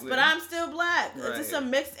ass, Absolutely. but I'm still black. Right. It's just a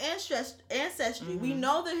mixed ancestry. We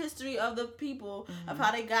know the history of the people of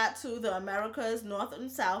how they got to the Americas, North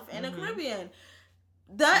and South, and the Caribbean.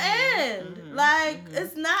 The end.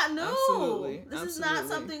 It's not new. Absolutely. This is not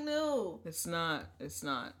something new. It's not.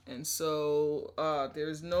 And so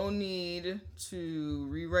there's no need to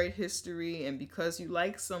rewrite history and because you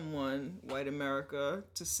like someone, white America,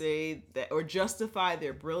 to say that or justify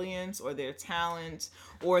their brilliance or their talent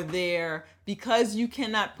or because you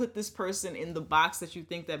cannot put this person in the box that you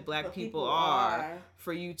think that black people are,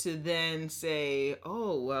 for you to then say,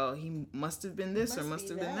 oh, well, he must have been this or must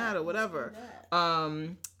have been that or whatever.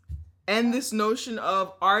 And this notion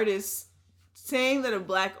of artists saying that a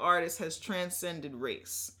black artist has transcended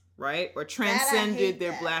race, right? Or transcended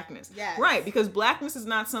their blackness. Yes. Right, because blackness is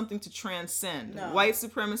not something to transcend. No. White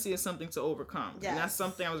supremacy is something to overcome. Yes. And that's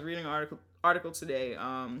something I was reading an article today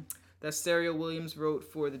that Stereo Williams wrote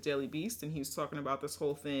for the Daily Beast, and he was talking about this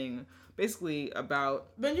whole thing, basically about...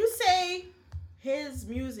 When you say his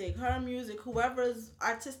music, her music, whoever's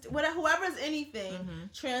artistic, whoever's anything,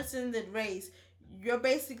 transcended race, you're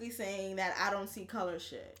basically saying that I don't see color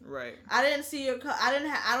shit. Right. I didn't see your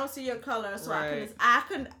I don't see your color, so Right. I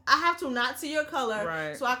have to not see your color,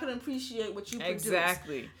 Right. so I can appreciate what you produce.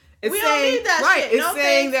 Exactly. It's We saying, don't need that right, shit. It's No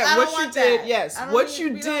saying thanks. that I what don't you want did, that. yes, I don't what need-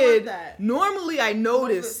 you we don't did, want that. normally I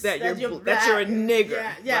notice that you're a nigger,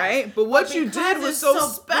 Yeah, yes. right? But what you because did was it's so so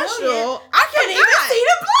special, brilliant, I can't even forgot. see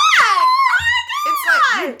the black. It's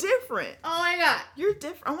like, you're different. Oh my god. You're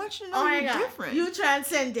different. I want you to know Oh my you're god. different. You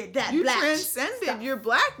transcended that You black transcended stuff. your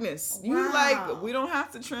blackness. You Wow. we don't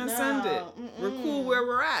have to transcend No. it. We're cool where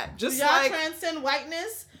we're at. Do Just y'all like transcend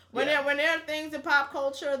whiteness? When Yeah. there are things in pop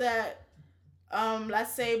culture that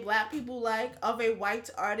let's say black people like of a white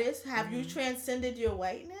artist, have you transcended your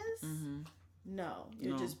whiteness? No.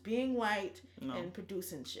 You're No. just being white No. and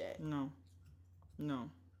producing shit. No.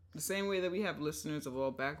 The same way that we have listeners of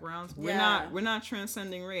all backgrounds, Yeah. we're not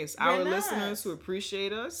transcending race. We're Our not. listeners who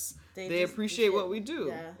appreciate us, they just appreciate what we do.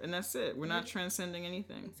 Yeah. And that's it. We're not transcending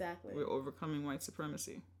anything. Exactly. We're overcoming white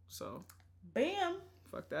supremacy. So Bam.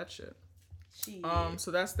 fuck that shit. She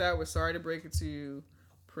So that's that. We're sorry to break it to you.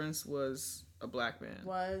 Prince was a black man.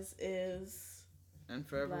 is And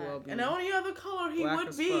forever black. will be. And the only other color he black would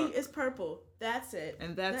as be fuck. is purple. That's it.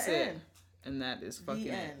 And that's The it. end. And that is fucking The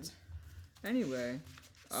it. end. Anyway.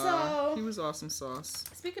 So So He was awesome sauce.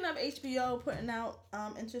 speaking of HBO putting out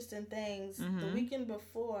interesting things, the weekend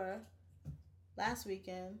before, last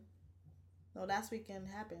weekend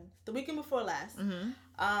happened. The weekend before last,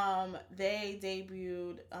 they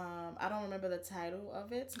debuted. I don't remember the title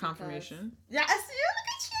of it. Confirmation. Yeah, I see. Look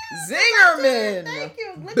at you. Zingerman. Thank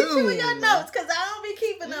you. Look Boom. at you with your notes, because I don't be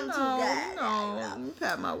keeping them too good. Let me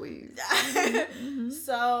pat my weave.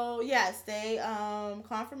 So yes, they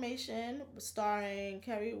Confirmation, starring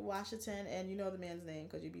Kerry Washington, and you know the man's name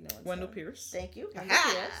because you be knowing. Wendell stuff. Pierce. Thank you, Wendell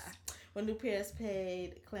Pierce. Wendell Pierce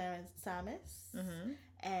played Clarence Thomas,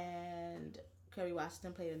 and Kerry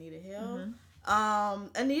Washington played Anita Hill.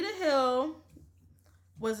 Anita Hill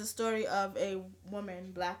was a story of a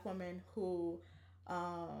black woman who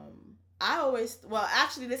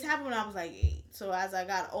actually this happened when I was like 8. So as I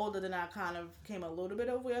got older, then I kind of became a little bit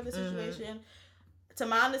aware of the situation. To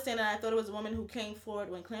my understanding, I thought it was a woman who came forward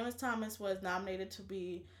when Clarence Thomas was nominated to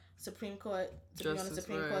be Supreme Court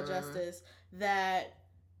Justice, that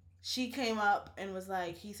she came up and was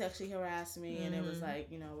like, he sexually harassed me, and it was like,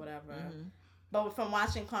 whatever. But from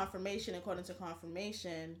watching Confirmation, according to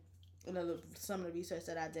Confirmation, some of the research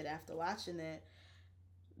that I did after watching it,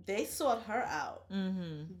 they sought her out.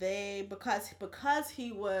 They because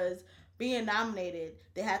he was being nominated,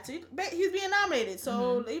 they had to. He was being nominated,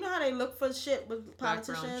 so you know how they look for shit with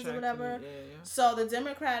politicians or whatever. So the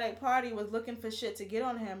Democratic Party was looking for shit to get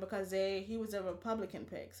on him because he was a Republican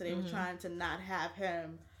pick, so they were trying to not have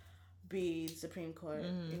him be Supreme Court,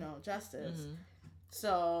 justice.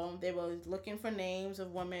 So they were looking for names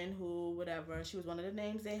of women who, whatever. She was one of the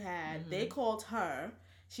names they had. They called her.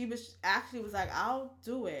 She was like, I'll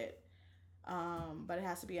do it, but it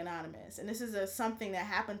has to be anonymous. And this is something that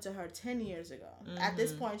happened to her 10 years ago. At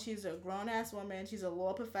this point, she's a grown-ass woman. She's a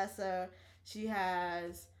law professor. She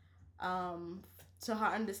has, to her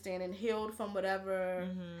understanding, healed from whatever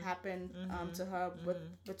happened to her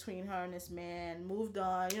between her and this man, moved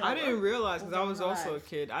on. I didn't realize, because I was also a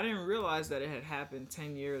kid, I didn't realize that it had happened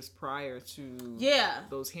 10 years prior to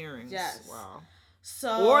those hearings. Yes. Wow.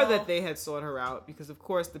 So, or that they had sought her out, because of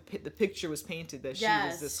course the picture was painted that she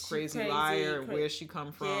was this crazy liar, and where she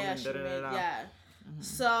come from, and da-da-da-da.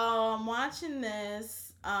 So I'm watching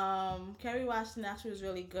this. Kerry Washington actually was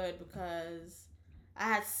really good because I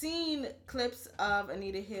had seen clips of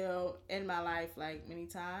Anita Hill in my life like many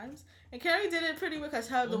times, and Kerry did it pretty well because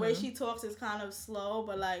the way she talks is kind of slow,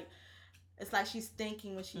 but like it's like she's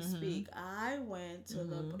thinking when she speak. I went to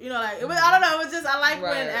the, it was, I don't know, it was just, I like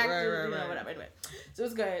when actors, whatever. Anyway, so it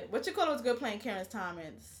was good. What you call it was good playing Clarence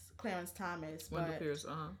Thomas. Wendell Pierce,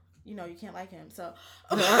 you can't like him, so.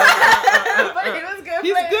 But he was good.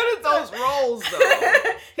 He's good at those roles,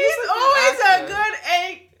 though. He's always a good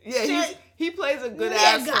egg. Yeah, he plays a good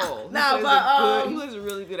asshole. He plays a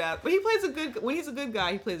really good ass. But he plays when he's a good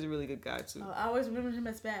guy, he plays a really good guy too. I always remember him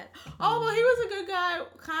as bad. Oh, well, he was a good guy,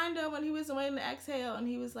 kind of, when he was waiting to exhale, and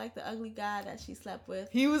he was like the ugly guy that she slept with.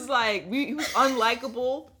 He was like, he was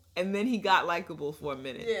unlikable, and then he got likable for a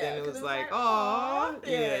minute. Yeah, then it was like, oh,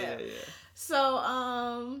 yeah.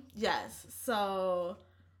 So, yes. So,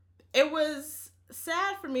 it was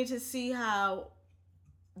sad for me to see how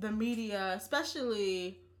the media,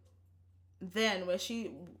 especially then,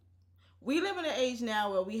 we live in an age now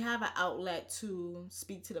where we have an outlet to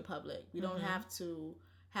speak to the public. We don't have to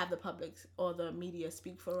have the public or the media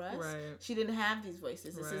speak for us. Right. She didn't have these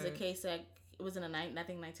voices. This is a case that it was in I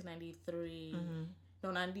think 1993, no,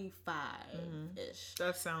 95-ish.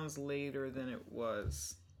 That sounds later than it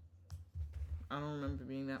was. I don't remember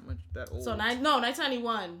being that old. So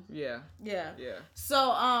 1991. Yeah.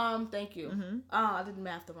 So thank you. I did the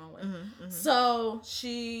math the wrong way. So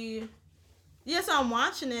so I'm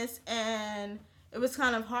watching this, and it was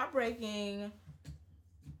kind of heartbreaking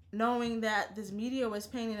knowing that this media was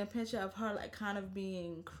painting a picture of her like kind of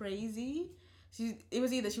being crazy. It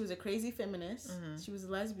was either she was a crazy feminist, she was a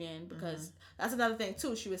lesbian, because that's another thing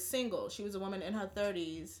too. She was single. She was a woman in her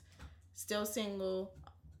 30s, still single,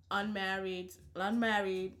 unmarried,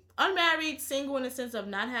 single in the sense of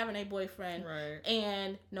not having a boyfriend,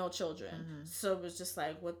 and no children. So it was just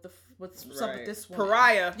like, what's up with this woman?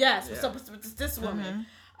 Pariah. Yes, what's up with this woman?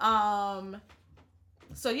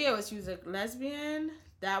 So she was a lesbian.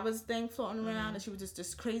 That was thing floating around, and she was just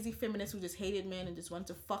this crazy feminist who just hated men and just wanted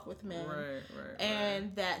to fuck with men.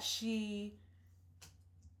 And that she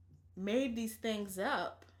made these things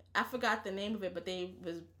up. I forgot the name of it, but they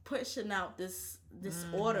was pushing out this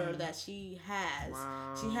disorder that she has.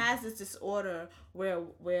 Wow. She has this disorder where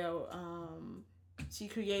she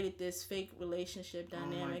created this fake relationship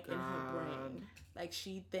dynamic in her God. brain. Like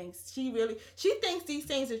she thinks these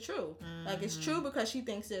things are true. Like it's true because she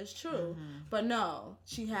thinks it's true. But no,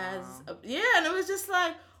 she has and it was just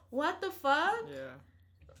like, what the fuck? Yeah.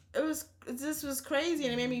 This was crazy,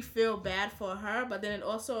 and it made me feel bad for her, but then it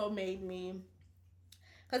also made me,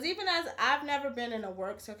 because even as I've never been in a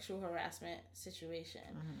work sexual harassment situation,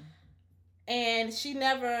 and she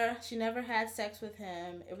never had sex with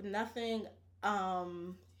him. It was nothing.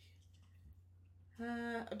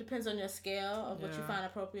 It depends on your scale of what you find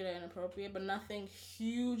appropriate or inappropriate, but nothing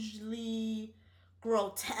hugely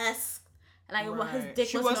grotesque. Like his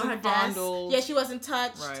dick wasn't on her fondled. desk. Yeah, she wasn't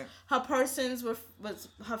touched. Right. Her persons was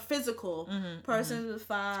her physical persons was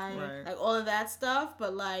fine. Right. Like all of that stuff,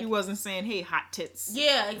 but like He wasn't saying, "Hey, hot tits."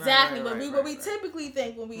 yeah, exactly. Right, What we typically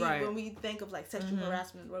think when we think of like sexual Mm-hmm.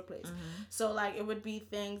 harassment in the workplace. So like it would be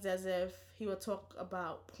things as if he would talk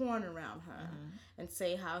about porn around her and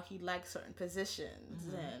say how he likes certain positions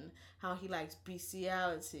and how he likes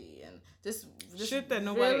bestiality and just shit that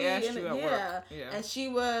nobody really asked you at work. Yeah. And she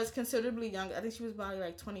was considerably younger. I think she was probably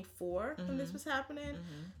like 24 when this was happening.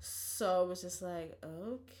 So it was just like,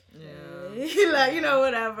 okay. Like, you know,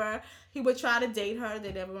 whatever. He would try to date her.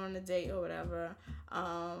 They never went on a date or whatever.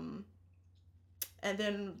 And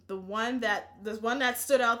then the one that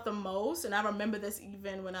stood out the most, and I remember this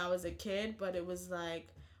even when I was a kid, but it was like,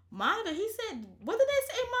 Mom, he said, what did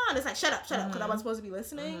they say, Mom? It's like, shut up, because I wasn't supposed to be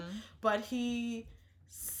listening. But he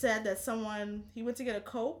said that he went to get a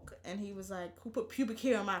Coke, and he was like, who put pubic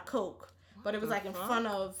hair on my Coke? But it was like in front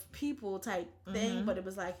of people type thing, but it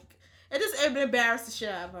was like, it embarrassed the shit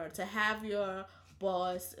out of her to have your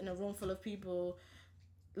boss in a room full of people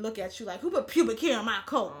look at you like, who put pubic hair on my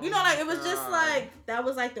Coke? You know, like, it was just like, that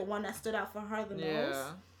was like the one that stood out for her the most.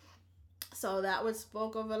 So that was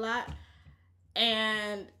spoke of a lot.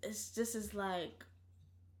 And it's just is like,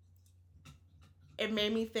 it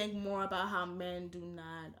made me think more about how men do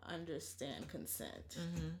not understand consent.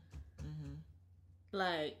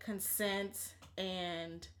 Like consent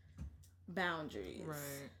and boundaries.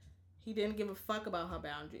 Right. He didn't give a fuck about her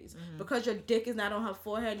boundaries. Because your dick is not on her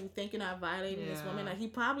forehead, you think you're not violating this woman. Like, he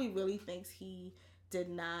probably really thinks he did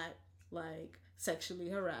not, like, sexually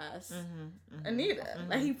harass Anita.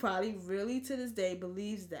 Like, he probably really, to this day,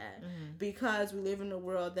 believes that. Because we live in a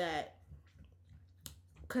world that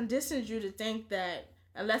conditions you to think that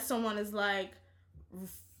unless someone is, like,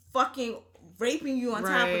 fucking raping you on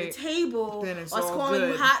top of the table, then it's or all calling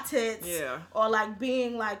good. you hot tits, or, like,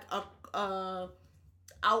 being, like, a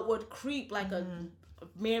outward creep, like a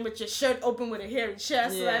man with your shirt open with a hairy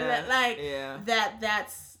chest,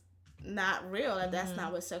 that's not real. Like, that's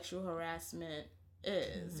not what sexual harassment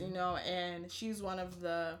is, you know. And she's one of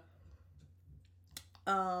the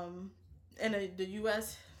in the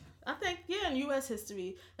U.S. I think in U.S.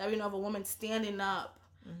 history that we know of a woman standing up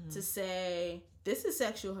to say this is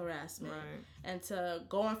sexual harassment, and to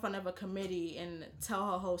go in front of a committee and tell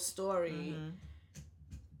her whole story.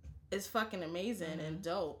 Is fucking amazing and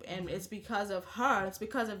dope. And it's because of her, it's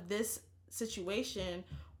because of this situation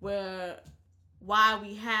why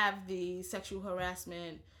we have the sexual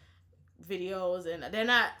harassment videos, and they're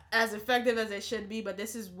not as effective as they should be, but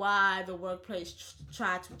this is why the workplace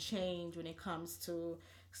try to change when it comes to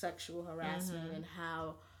sexual harassment and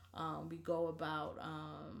how we go about,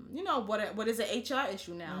 you know, what is an HR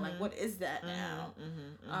issue now? Like, what is that now?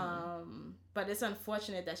 But it's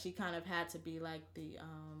unfortunate that she kind of had to be like the,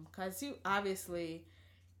 because obviously,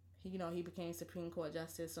 you know, he became Supreme Court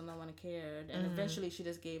Justice, so no one cared. And eventually she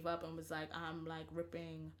just gave up and was like, I'm like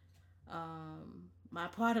ripping my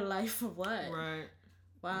part of life for what? Right.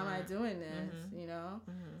 Why am I doing this? You know?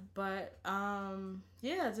 But,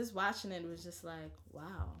 yeah, just watching it was just like,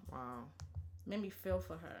 wow. Made me feel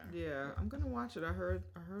for her. Yeah, I'm gonna watch it. I heard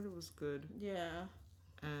it was good. Yeah.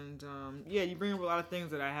 And you bring up a lot of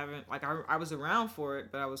things that I haven't, like, I was around for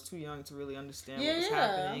it, but I was too young to really understand what was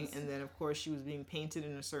happening. And then of course she was being painted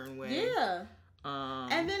in a certain way. Yeah.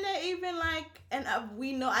 And then they even like, and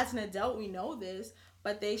we know as an adult we know this,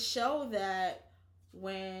 but they show that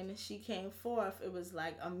when she came forth, it was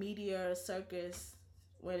like a media circus.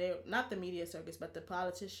 Where they, not the media circus, but the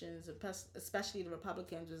politicians, especially the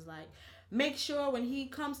Republicans, was like, make sure when he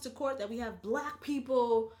comes to court that we have black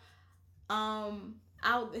people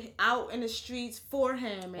out in the streets for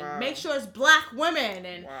him, and make sure it's black women,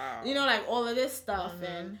 and you know, like all of this stuff,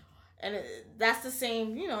 and that's the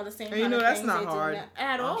same, you know, the same. And kind you know, of that's things not they hard do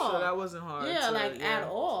at all. I'm sure that wasn't hard. At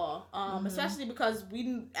all. Especially because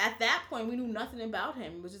at that point we knew nothing about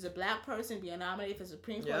him, which is a black person being nominated for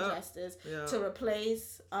Supreme Court Justice to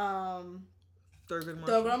replace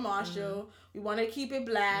Thurgood Marshall. We want to keep it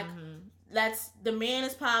black. The man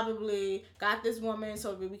is probably got this woman,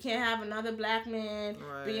 so we can't have another black man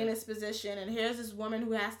be in this position. And here's this woman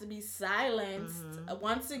who has to be silenced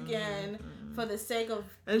once again for the sake of.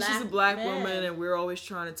 And she's a black woman, and we're always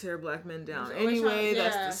trying to tear black men down. Anyway,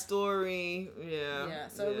 that's the story. Yeah.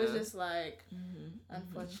 So it was just like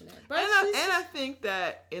unfortunate. But and I think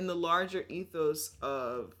that in the larger ethos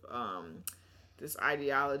of this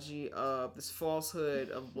ideology of this falsehood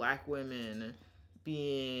of black women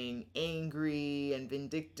being angry and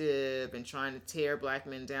vindictive and trying to tear black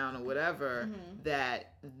men down or whatever,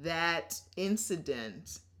 that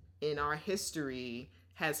incident in our history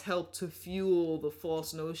has helped to fuel the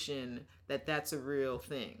false notion that that's a real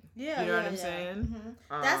thing. Yeah, you know what I'm saying?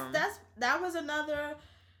 That was another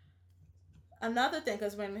thing,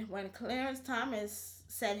 because when Clarence Thomas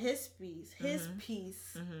said his piece.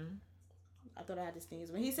 I thought I had to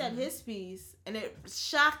sneeze. When he said his piece, and it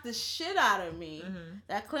shocked the shit out of me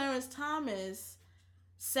that Clarence Thomas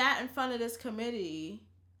sat in front of this committee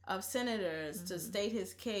of senators to state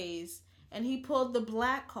his case, and he pulled the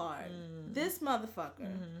black card. This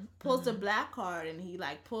motherfucker pulls the black card, and he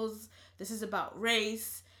pulls, this is about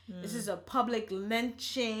race. This is a public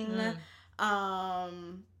lynching.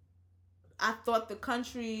 I thought the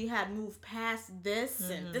country had moved past this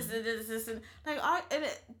and this and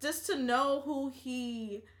just to know who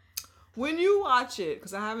he. When you watch it,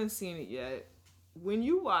 because I haven't seen it yet, when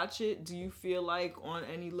you watch it, do you feel like on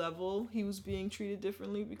any level he was being treated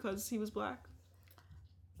differently because he was black?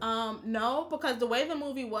 No, because the way the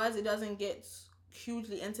movie was, it doesn't get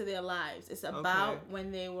hugely into their lives. It's about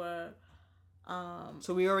when they were.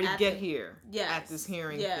 So we already get here at this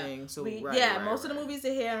hearing thing. So most of the movies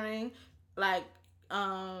are hearing. Like,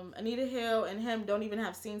 Anita Hill and him don't even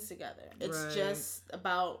have scenes together. It's just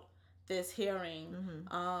about this hearing.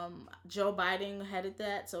 Joe Biden headed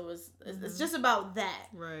that, so it's just about that.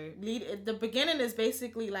 Right. The beginning is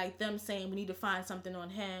basically like them saying we need to find something on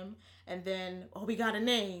him, and then we got a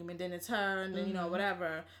name, and then it's her, and then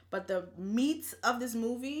whatever. But the meat of this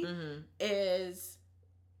movie is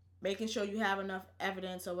making sure you have enough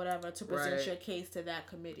evidence or whatever to present your case to that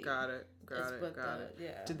committee. Got it. Got it.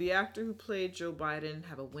 Yeah. Did the actor who played Joe Biden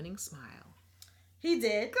have a winning smile? He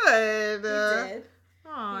did. Good. He did.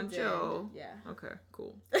 Aw, Joe. Yeah. Okay,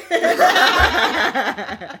 cool. But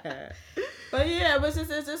yeah,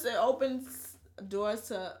 it opens doors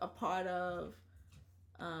to a part of,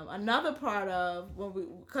 another part of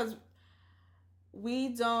because we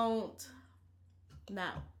don't,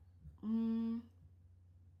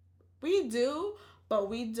 we do, but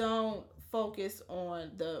we don't focus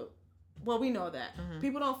on we know that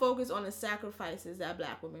people don't focus on the sacrifices that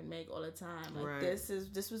black women make all the time. Like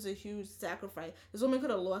this was a huge sacrifice. This woman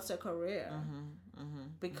could have lost her career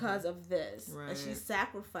because of this, and she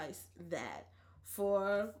sacrificed that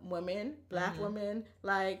for women, black women,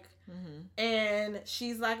 and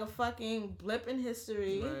she's like a fucking blip in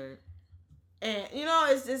history. Right. And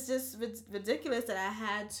it's just ridiculous that I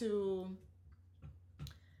had to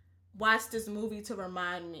watch this movie to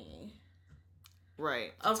remind me.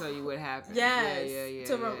 Right. To tell you what happened. Yes.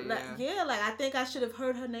 Yeah. I think I should have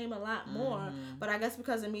heard her name a lot more. But I guess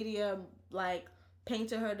because the media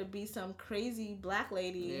painted her to be some crazy black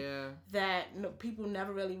lady that people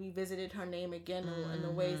never really revisited her name again in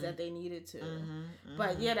the ways that they needed to.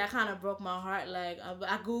 But yeah, that kind of broke my heart.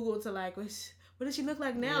 I Googled to what does she look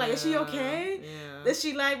like now? Is she okay? Yeah. Is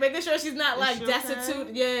she making sure she's not destitute?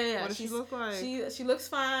 Okay? Yeah. What does she look like? She looks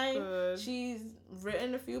fine. Good. She's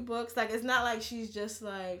written a few books. It's not like she's just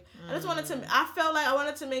I just wanted to. I felt like I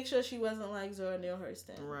wanted to make sure she wasn't like Zora Neale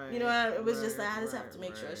Hurston. Right. It was just I just have to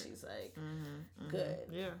make sure she's good.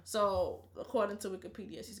 Yeah. So according to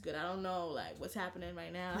Wikipedia, she's good. I don't know what's happening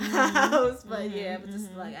right now, but but just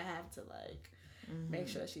I have to make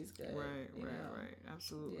sure she's good. Right.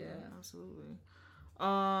 Absolutely. Yeah. Absolutely.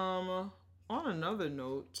 On another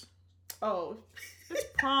note, it's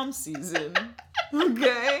prom season.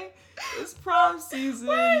 Okay, it's prom season.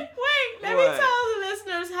 Wait. Let me tell the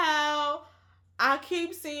listeners how I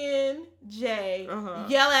keep seeing Jay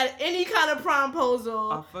yell at any kind of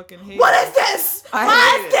promposal. I fucking hate. What is this?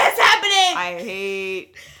 Why is this happening? I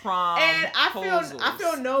hate prom. And I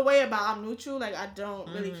feel no way about. I'm neutral. I don't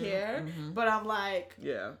really care. But I'm I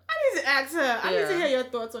need to ask her. I need to hear your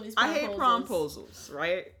thoughts on these promposals. I hate promposals,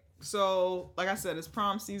 right? So, like I said, it's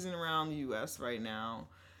prom season around the U.S. right now,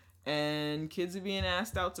 and kids are being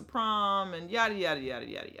asked out to prom and yada yada yada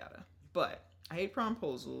yada yada. But I hate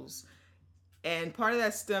promposals. And part of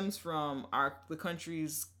that stems from the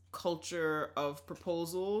country's culture of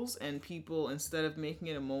proposals, and people, instead of making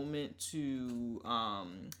it a moment to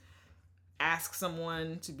ask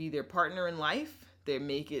someone to be their partner in life. They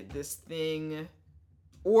make it this thing,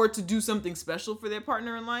 or to do something special for their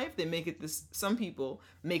partner in life. They make it this, some people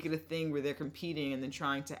make it a thing where they're competing and then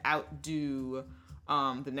trying to outdo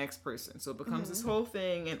the next person. So it becomes this whole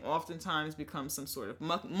thing, and oftentimes becomes some sort of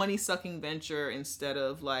money-sucking venture instead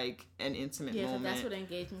of like an intimate moment. Yeah, that's what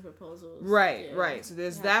engagement proposals. Right, right. So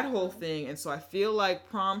there's that whole thing, and so I feel like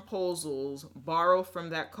promposals borrow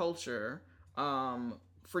from that culture.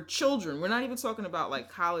 For children, we're not even talking about like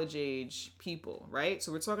college age people, right?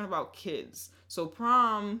 So we're talking about kids. So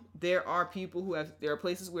prom, there are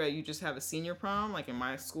places where you just have a senior prom, like in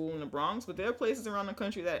my school in the Bronx, but there are places around the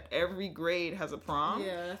country that every grade has a prom.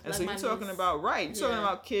 Yeah. And so you're talking about, you're talking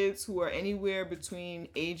about kids who are anywhere between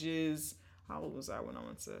ages, how old was I when I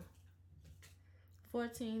went to?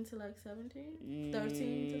 14 to like 17? 13 to like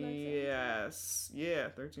 17? Yes. Yeah,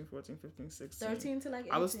 13, 14, 15, 16. 13 to like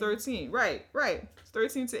 18. I was 13. Right.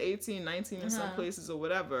 13 to 18, 19 in some places or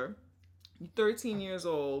whatever. You're 13 years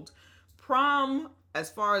old. Prom, as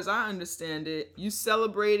far as I understand it, you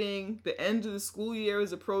celebrating the end of the school year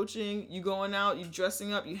is approaching. You going out, you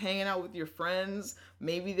dressing up, you hanging out with your friends.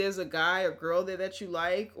 Maybe there's a guy or girl there that you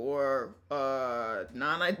like, or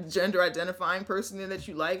non-gender identifying person there that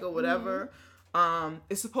you like or whatever.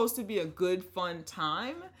 It's supposed to be a good, fun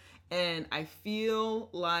time. And I feel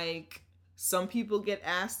like some people get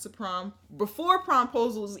asked to prom before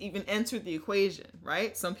promposals even enter the equation,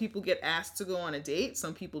 right? Some people get asked to go on a date.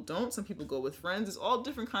 Some people don't. Some people go with friends. There's all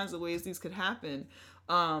different kinds of ways these could happen.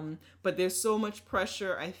 But there's so much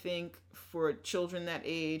pressure, I think, for children that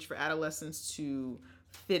age, for adolescents to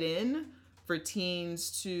fit in, for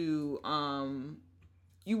teens to,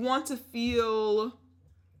 you want to feel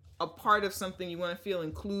a part of something. You want to feel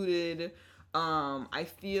included. I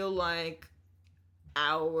feel like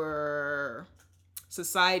our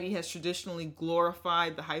society has traditionally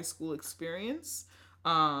glorified the high school experience,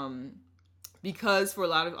 because for a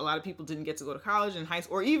lot of people didn't get to go to college and high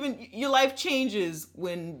school, or even your life changes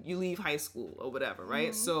when you leave high school or whatever,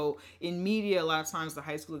 right? So in media, a lot of times the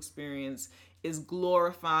high school experience is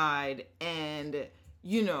glorified, and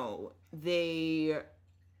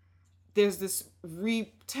there's this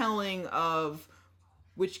retelling of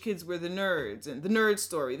which kids were the nerds, and the nerd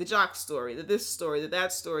story, the jock story, the this story, the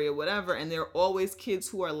that story, or whatever. And there are always kids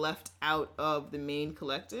who are left out of the main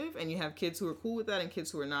collective, and you have kids who are cool with that and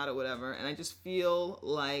kids who are not or whatever. And I just feel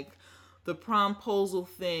like the promposal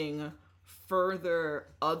thing further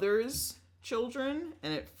others children,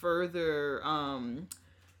 and it further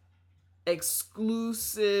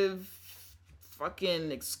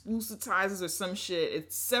exclusivizes or some shit.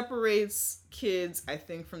 It separates kids, I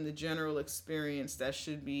think, from the general experience that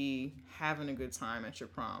should be having a good time at your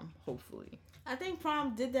prom, hopefully. I think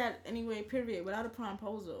prom did that anyway, period, without a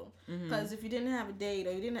promposal. Because if you didn't have a date,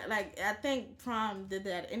 or you didn't, like, I think prom did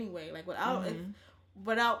that anyway. Like, without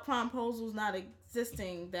promposals not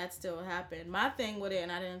existing, that still happened. My thing with it,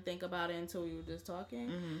 and I didn't think about it until we were just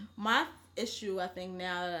talking, my issue, I think,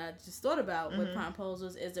 now that I just thought about with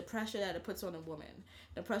promposals, is the pressure that it puts on a woman,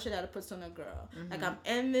 the pressure that it puts on a girl. Like, I'm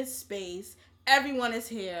in this space, everyone is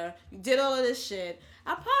here, you did all of this shit,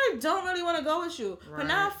 I probably don't really want to go with you, but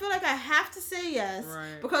now I feel like I have to say yes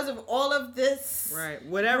because of all of this.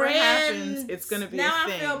 Whatever happens, it's gonna be now a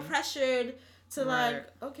thing. I feel pressured to like,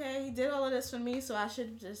 okay, he did all of this for me, so I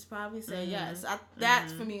should just probably say yes. That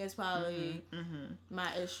for me is probably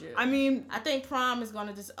my issue. I mean, I think prom is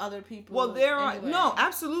gonna just other people. Well, there are anyway. no,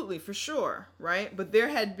 absolutely, for sure, right? But there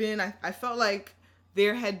had been, I felt like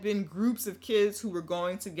there had been groups of kids who were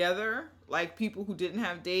going together, like people who didn't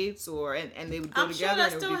have dates, and they would go together. I'm sure that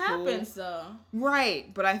and it still would be happens, cool. though.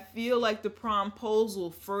 Right, but I feel like the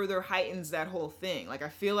promposal further heightens that whole thing. Like, I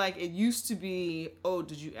feel like it used to be, oh,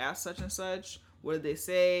 did you ask such and such? What did they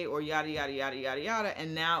say? Or yada, yada, yada, yada, yada.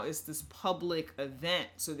 And now it's this public event.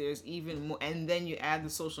 So there's even more, and then you add the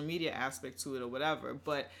social media aspect to it or whatever.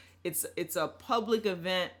 But it's a public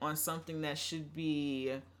event on something that should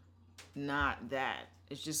be not that.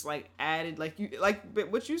 It's just like added,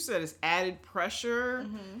 but what you said is added pressure.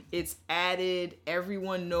 It's added,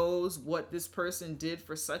 everyone knows what this person did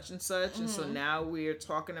for such and such. And so now we're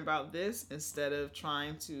talking about this instead of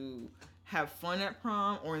trying to have fun at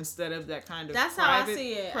prom, or instead of that kind of that's how I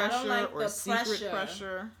see it. Pressure, I don't like or the secret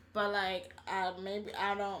pressure. But like, maybe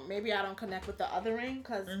I don't connect with the othering,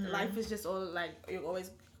 because life is just all like, you're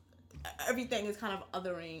always, everything is kind of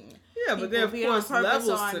othering. Yeah, but there, of course,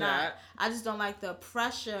 levels to that. I just don't like the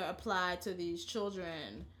pressure applied to these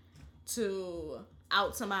children to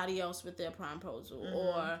out somebody else with their proposal,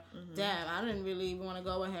 or damn, I didn't really even want to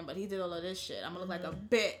go with him, but he did all of this shit. I'm gonna look like a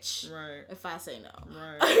bitch if I say no.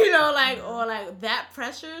 Right. You know, like or like that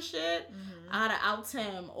pressure shit. I gotta out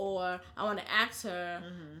him, or I want to ask her,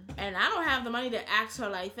 and I don't have the money to ask her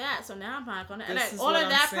like that. So now I'm not gonna. And like, all of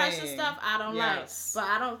that pressure stuff, I don't like. But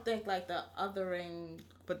I don't think like the othering.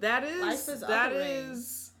 But that is life is that othering.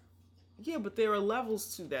 is. Yeah, but there are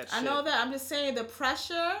levels to that shit. I know that. I'm just saying the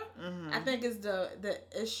pressure. I think is the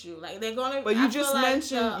issue. Like they're gonna. But I you feel just like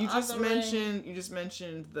mentioned the you just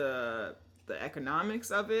mentioned the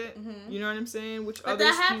economics of it. You know what I'm saying? Which But others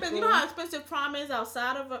that happens. people, You know how expensive prom is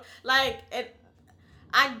outside of like it.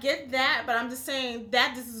 I get that, but I'm just saying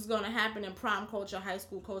that this is going to happen in prom culture, high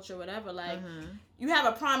school culture, whatever. Like, you have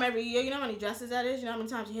a prom every year. You know how many dresses that is? You know how many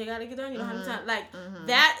times your hair got to get done? You know how many times? Like,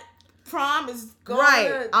 that prom is going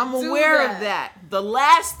to I'm do aware that. of that. The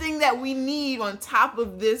last thing that we need on top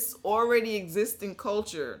of this already existing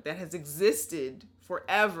culture that has existed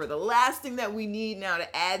forever, the last thing that we need now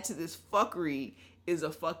to add to this fuckery is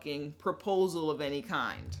a fucking proposal of any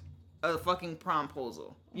kind. A fucking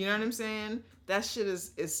promposal. You know what I'm saying? That shit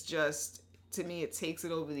is just, to me, it takes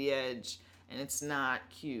it over the edge, and it's not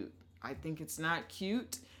cute. I think it's not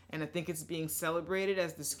cute, and I think it's being celebrated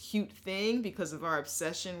as this cute thing because of our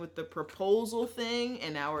obsession with the proposal thing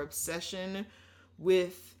and our obsession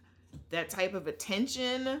with that type of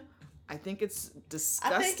attention. I think it's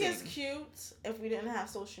disgusting. I think it's cute if we didn't have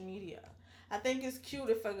social media. I think it's cute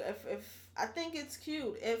if I think it's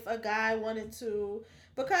cute if a guy wanted to,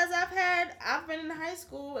 because I've been in high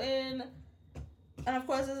school and of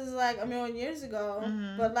course this is like a million years ago,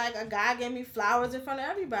 but like a guy gave me flowers in front of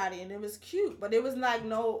everybody and it was cute, but it was like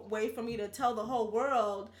no way for me to tell the whole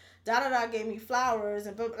world gave me flowers,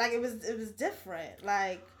 and but like it was different,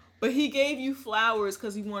 like. But he gave you flowers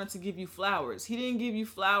because he wanted to give you flowers. He didn't give you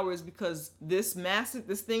flowers because this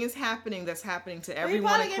thing is happening that's happening to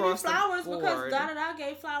everyone across the board. He probably gave me flowers because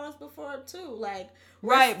gave flowers before too. Like,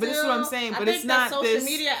 right, but this is what I'm saying. But it's not social this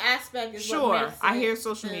media aspect is sure, what makes I hear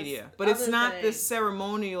social media, but it's not this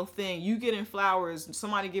ceremonial thing. You getting flowers,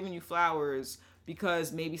 somebody giving you flowers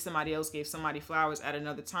because maybe somebody else gave somebody flowers at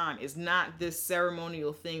another time. It's not this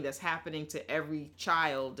ceremonial thing that's happening to every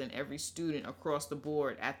child and every student across the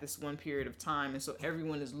board at this one period of time. And so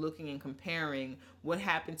everyone is looking and comparing what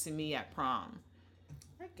happened to me at prom.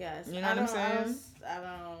 I guess. You know what I'm saying? I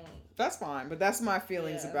don't. That's fine, but that's my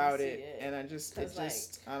feelings about it. And I just,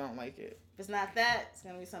 I don't like it. If it's not that, it's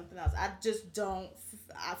going to be something else. I just don't,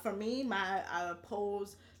 for me, I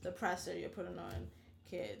oppose the pressure you're putting on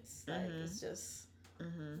kids. Like, it's just,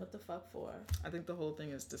 what the fuck for? I think the whole thing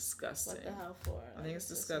is disgusting. What the hell for? I think it's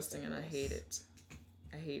disgusting and I hate it.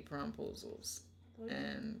 I hate promposals.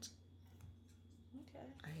 And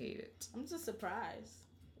I hate it. I'm just surprised.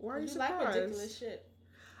 Why are you surprised? Like ridiculous shit.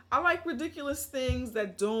 I like ridiculous things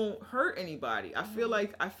that don't hurt anybody. I feel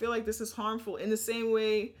like this is harmful in the same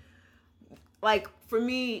way. Like, for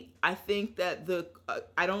me, I think that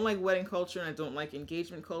I don't like wedding culture, and I don't like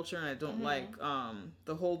engagement culture, and I don't like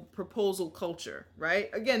the whole proposal culture, right?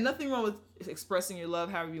 Again, nothing wrong with expressing your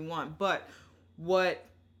love however you want, but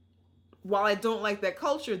while I don't like that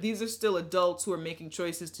culture, these are still adults who are making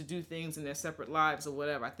choices to do things in their separate lives or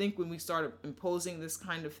whatever. I think when we started imposing this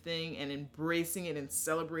kind of thing and embracing it and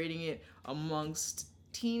celebrating it amongst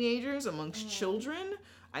teenagers, amongst children,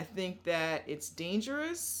 I think that it's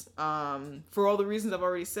dangerous for all the reasons I've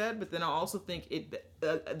already said, but then I also think it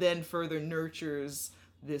then further nurtures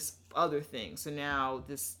this other thing. So now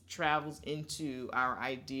this travels into our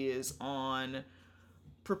ideas on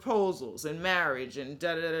proposals and marriage and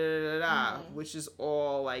da-da-da-da-da-da, which is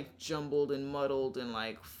all like jumbled and muddled and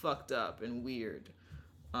like fucked up and weird.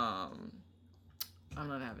 I'm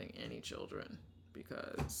not having any children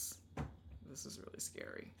because this is really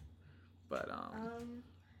scary. But I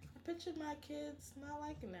pictured my kids not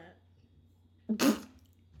liking that.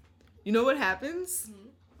 You know what happens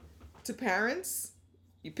to parents?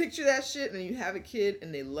 You picture that shit and then you have a kid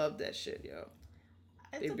and they love that shit, yo.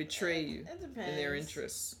 They betray you in their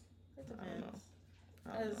interests. It depends.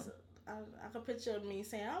 I don't know. I could picture me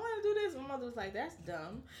saying, I want to do this. My mother was like, that's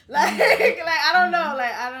dumb. Like I don't know.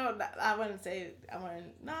 Like, I wouldn't say, I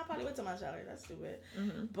probably would tell my child, like, that's stupid.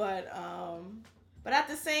 But at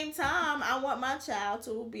the same time, I want my child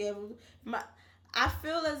to be able I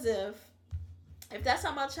feel as if that's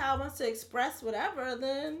how my child wants to express whatever,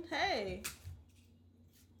 then hey,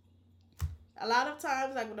 A lot of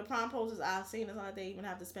times, like with the prom posters I've seen, it's not like they even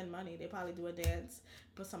have to spend money. They probably do a dance,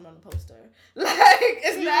 put something on the poster. Like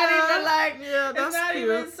it's not even like it's not cute.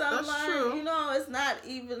 even some That's like true. you know, it's not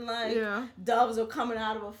even like Yeah. doves are coming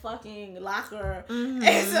out of a fucking locker Mhm.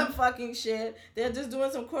 and some fucking shit. They're just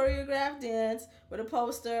doing some choreographed dance with a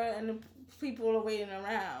poster and the people are waiting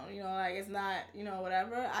around. You know, like it's not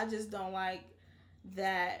whatever. I just don't like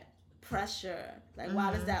that pressure. Like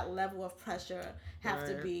why does that level of pressure have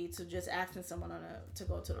to Right. be to just asking someone to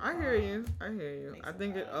go to the I prom? hear you. Makes I me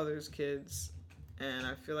think it mad. others kids, and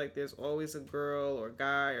I feel like there's always a girl or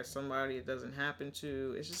guy or somebody it doesn't happen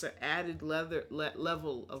to. It's just an added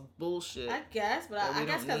level of bullshit. I guess, but that I we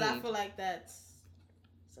guess don't because I need. feel like that's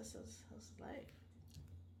life.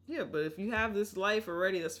 Yeah, but if you have this life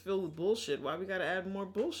already that's filled with bullshit, why we gotta add more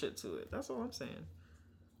bullshit to it? That's all I'm saying.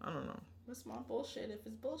 I don't know. What's more bullshit if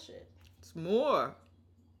it's bullshit? It's more.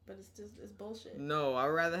 But it's bullshit. No, I'd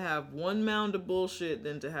rather have one mound of bullshit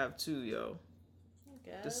than to have two, yo. I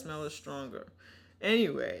guess. The smell is stronger.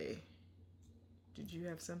 Anyway, did you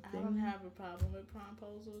have something? I don't have a problem with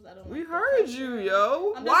promposals. I don't. We like the heard pressure. you,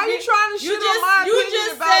 yo. I'm Why just are you being- trying to shit on my you opinion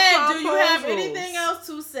just about said, do you have proposals? anything else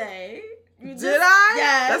to say? You Did I?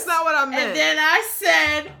 Yes. That's not what I meant. And then I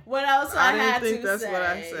said what else I didn't had think to that's say. what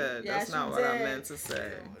I said. Yes, That's not you what I did. meant to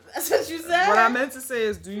say. That's what you said. What I meant to say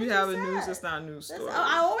is, do you That's have what a you news said. that's not a news story?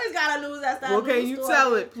 I always got a news that's not Well, a can news you story.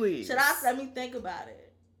 tell it, please? Should I let me think about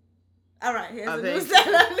it? All right, here's the thank news you.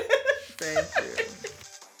 that's not news. Thank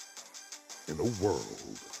you. In a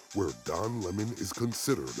world where Don Lemon is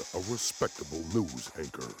considered a respectable news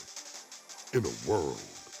anchor. In a world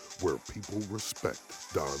where people respect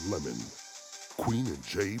Don Lemon. Queen and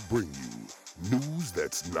Jay bring you news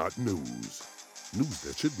that's not news. News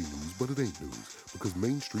that should be news, but it ain't news. Because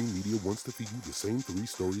mainstream media wants to feed you the same 3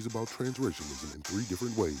 stories about transracialism in 3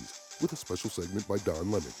 different ways. With a special segment by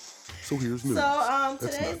Don Lemon. So here's news. So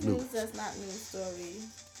That's today's not news that's not news story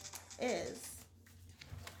is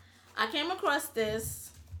I came across this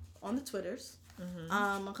on the Twitters.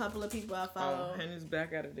 A couple of people I follow. Oh, Henny's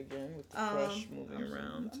back at it again with the Um, crush moving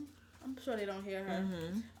around. I'm sure they don't hear her.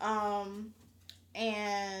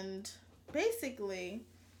 And basically,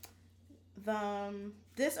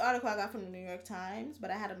 this article I got from the New York Times, but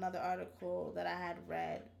I had another article that I had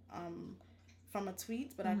read from a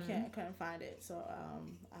tweet, but I couldn't find it, so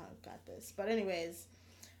I got this. But anyways,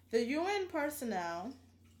 the UN personnel,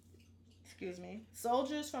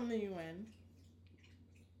 soldiers from the UN,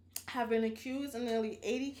 have been accused in nearly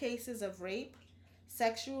 80 cases of rape,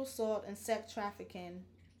 sexual assault, and sex trafficking,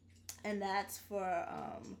 and that's for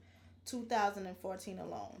 2014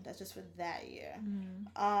 alone. That's just for that year.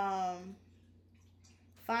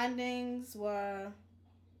 Findings were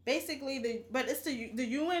basically the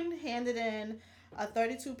UN handed in a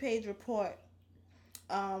 32-page report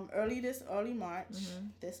early March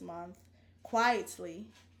this month, quietly.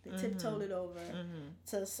 They tiptoed it over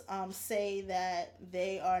to say that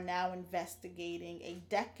they are now investigating a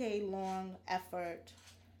decade-long effort,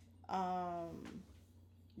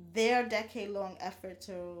 their decade-long effort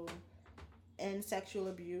to end sexual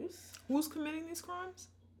abuse. Who's committing these crimes?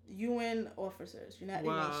 UN officers, United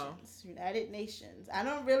Wow. Nations. I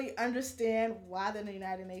don't really understand why the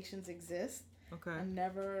United Nations exist. Okay. I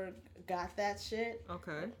never got that shit.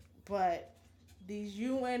 Okay. But these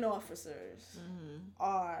UN officers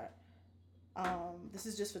are, this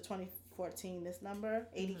is just for 2014, this number,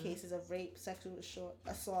 80 cases of rape, sexual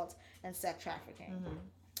assault, and sex trafficking.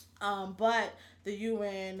 But the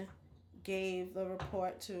UN gave the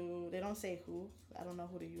report to, they don't say who, I don't know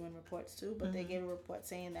who the UN reports to, but they gave a report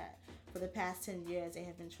saying that for the past 10 years they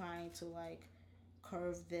have been trying to like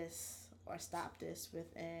curb this or stop this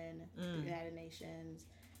within the United Nations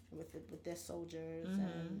with their soldiers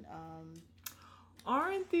and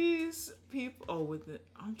Aren't these people?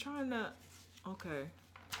 I'm trying to. Okay.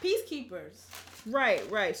 peacekeepers.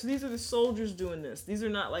 Right. So these are the soldiers doing this. These are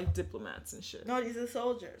not like diplomats and shit. No, these are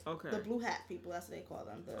soldiers. Okay. The blue hat people, that's what they call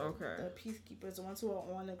them. The peacekeepers, the ones who are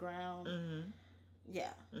on the ground. Yeah.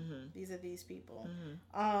 These are these people.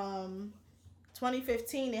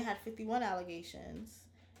 2015, they had 51 allegations.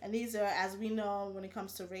 And these are, as we know, when it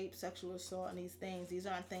comes to rape, sexual assault, and these things, these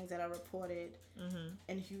aren't things that are reported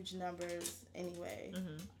in huge numbers anyway.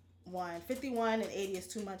 51 and 80 is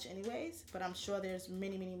too much anyways, but I'm sure there's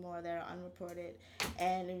many, many more that are unreported.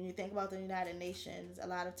 And when you think about the United Nations, a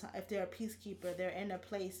lot of time, if they're a peacekeeper, they're in a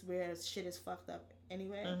place where shit is fucked up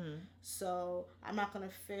anyway. So I'm not going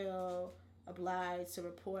to feel obliged to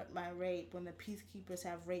report my rape when the peacekeepers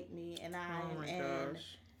have raped me and I'm in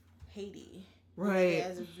Haiti. Right.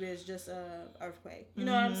 There's just a earthquake. You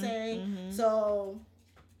know what I'm saying? So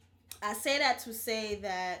I say that to say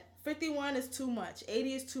that 51 is too much.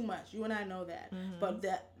 80 is too much. You and I know that. But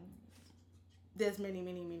there's many,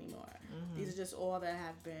 many, many more. These are just all that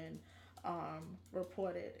have been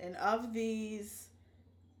reported. And of these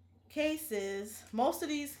cases,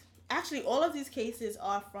 actually all of these cases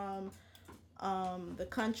are from the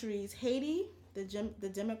countries Haiti,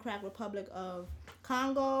 the Democratic Republic of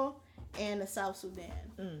Congo, and the South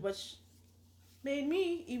Sudan, which made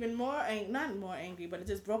me even more, not more angry, but it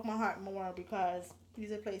just broke my heart more because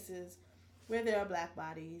these are places where there are black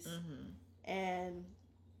bodies, and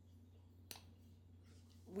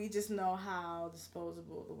we just know how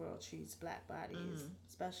disposable the world treats black bodies,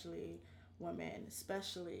 especially women,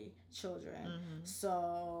 especially children.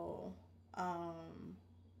 So, I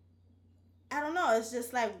don't know. It's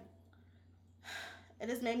just like, it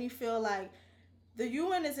just made me feel like the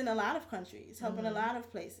UN is in a lot of countries, helping a lot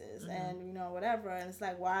of places, and, you know, whatever. And it's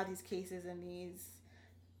like, why are these cases in these,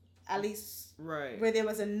 at least where there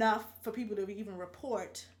was enough for people to even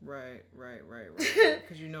report. Right.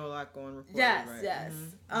 Because you know a lot going reported. Yes.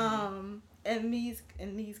 In these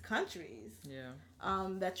countries.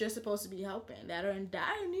 That you're supposed to be helping, that are in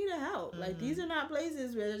dire need of help. Like, these are not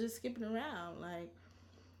places where they're just skipping around. Like,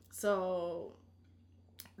 so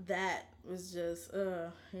that was just,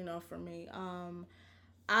 you know, for me.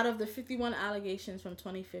 Out of the 51 allegations from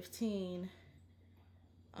 2015,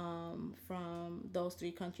 from those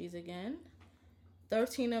 3 countries again,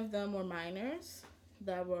 13 of them were minors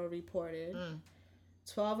that were reported.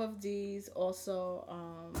 12 of these also,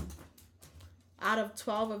 out of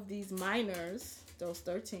 12 of these minors, those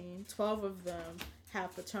 13, 12 of them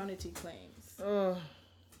have paternity claims.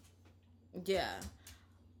 Yeah.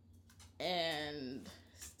 And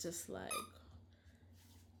it's just like,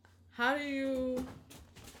 how do you,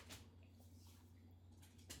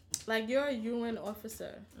 like, you're a UN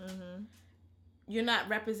officer. You're not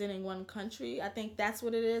representing one country. I think that's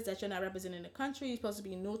what it is, that you're not representing the country. You're supposed to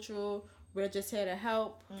be neutral. We're just here to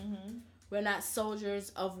help. We're not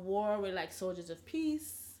soldiers of war. We're like soldiers of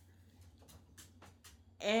peace.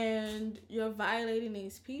 And you're violating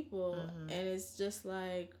these people. And it's just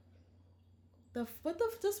like, what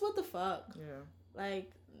the fuck? Yeah.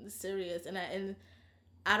 Like, serious. And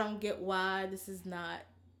I don't get why this is not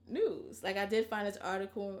news. Like, I did find this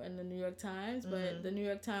article in the New York Times, but the New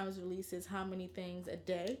York Times releases how many things a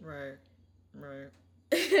day. Right.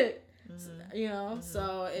 You know,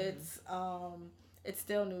 so it's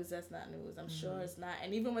still news that's not news. I'm sure it's not.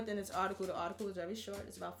 And even within this article, the article is very short.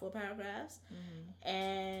 It's about 4 paragraphs.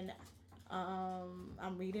 And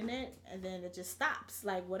I'm reading it, and then it just stops.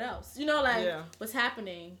 Like, what else? You know, like, what's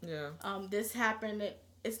happening? This happened.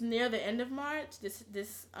 It's near the end of March.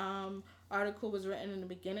 This article was written in the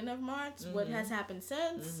beginning of March. What has happened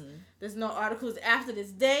since? There's no articles after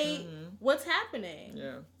this date. What's happening?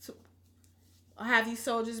 So, have these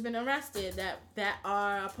soldiers been arrested that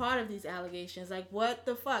are a part of these allegations? Like, what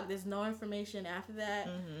the fuck? There's no information after that.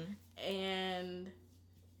 And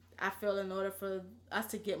I feel in order for us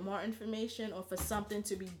to get more information or for something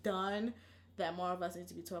to be done, that more of us need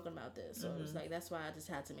to be talking about this. So it's like, that's why I just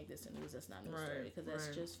had to make this a news that's not news story, because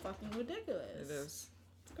that's just fucking ridiculous. It is.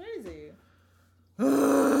 It's crazy.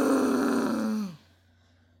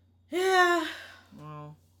 Yeah.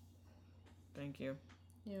 Well, thank you.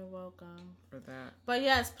 You're welcome. For that. But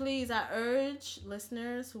yes, please, I urge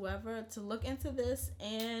listeners, whoever, to look into this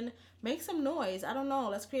and make some noise. I don't know.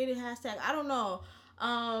 Let's create a hashtag. I don't know.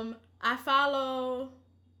 I follow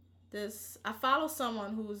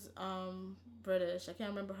someone who's British. I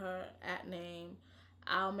can't remember her name.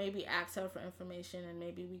 I'll maybe ask her for information, and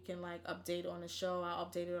maybe we can like update on the show. I'll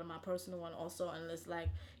update it on my personal one also, and let's like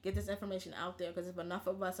get this information out there, because if enough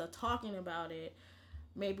of us are talking about it,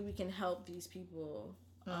 maybe we can help these people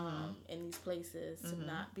in these places to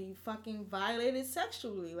not be fucking violated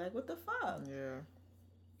sexually. Like, what the fuck? Yeah.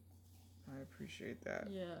 I appreciate that.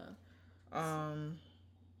 Yeah.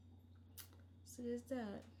 So there's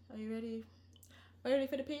that. Are you ready? Are you ready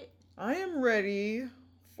for the pit? I am ready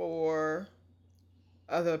for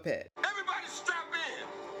the pit. Everybody strap in.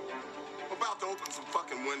 We're about to open some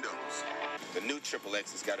fucking windows. The new Triple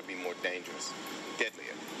X has got to be more dangerous,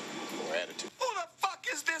 deadlier, more attitude. Who the fuck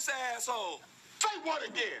is this asshole? Say what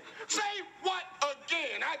again? Say what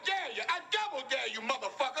again? I dare you. I double dare you,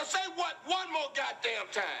 motherfucker. Say what one more goddamn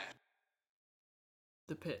time.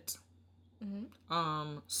 The pit.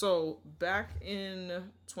 So back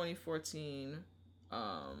in 2014,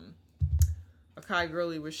 Akai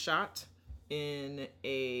Gurley was shot in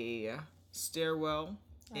a stairwell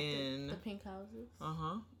in the pink houses.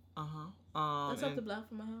 That's up the block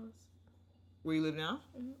from my house. Where you live now?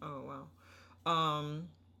 Oh wow.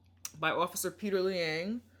 By Officer Peter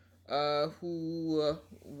Liang, who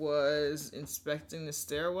was inspecting the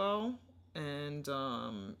stairwell and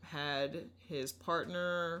had his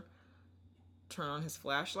partner turn on his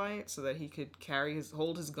flashlight so that he could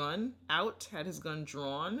hold his gun out, had his gun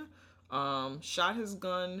drawn, shot his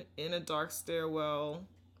gun in a dark stairwell.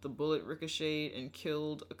 The bullet ricocheted and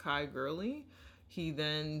killed Akai Gurley. He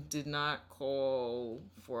then did not call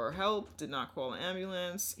for help, did not call an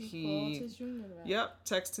ambulance. He called his union rep. Yep,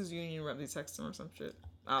 text his union rep. They text him or some shit.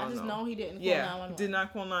 I just know he didn't call 911. Did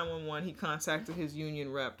not call 911. He contacted his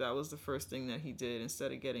union rep. That was the first thing that he did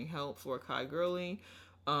instead of getting help for Akai Gurley,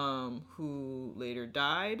 who later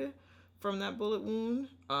died from that bullet wound.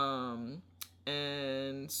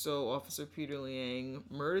 And so Officer Peter Liang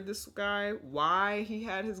murdered this guy. Why he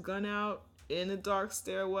had his gun out in a dark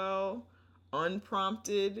stairwell,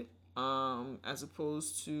 unprompted, as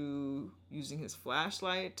opposed to using his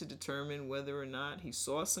flashlight to determine whether or not he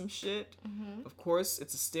saw some shit. Mm-hmm. Of course,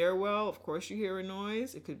 it's a stairwell. Of course, you hear a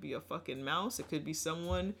noise. It could be a fucking mouse. It could be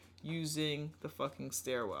someone using the fucking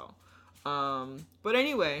stairwell. But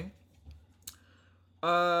anyway,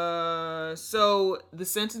 so the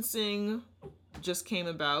sentencing just came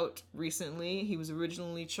about recently. He was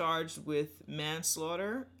originally charged with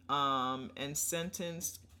manslaughter, and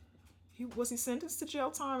sentenced. Was he sentenced to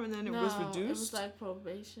jail time and then it was reduced? It was like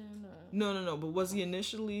probation. Or... No. But was he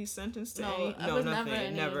initially sentenced to any? No,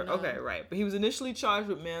 nothing. Never. No. Okay, right. But he was initially charged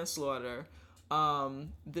with manslaughter.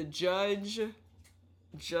 The judge,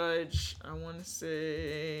 I want to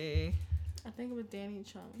say, I think it was Danny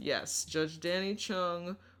Chung. Yes, Judge Danny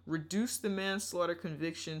Chung reduced the manslaughter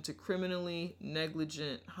conviction to criminally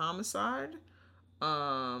negligent homicide.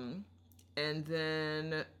 And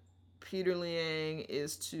then Peter Liang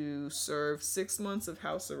is to serve 6 months of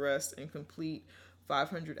house arrest and complete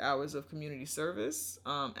 500 hours of community service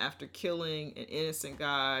after killing an innocent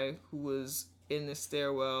guy who was in the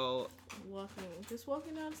stairwell. Just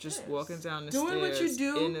walking down the stairs. Just walking down the stairs. Doing what you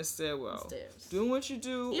do. In the stairwell. Doing what you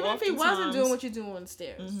do. Even if he wasn't doing what you do on the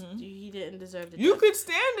stairs, he didn't deserve the death. You could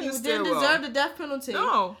stand in the stairwell. He didn't deserve the death penalty.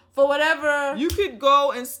 No. For whatever. You could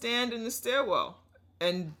go and stand in the stairwell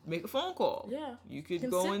and make a phone call. Yeah. You could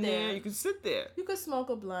go in there. You could sit there. You could smoke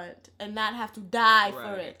a blunt and not have to die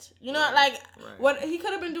for it. You know, what he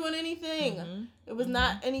could have been doing anything. Mm-hmm. It was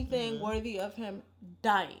not anything worthy of him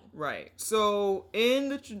dying. Right. So in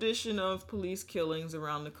the tradition of police killings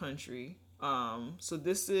around the country, so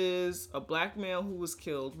this is a black male who was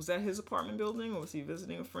killed. Was that his apartment building or was he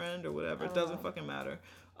visiting a friend or whatever? It doesn't fucking matter.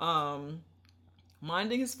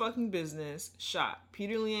 Minding his fucking business, shot.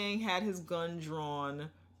 Peter Liang had his gun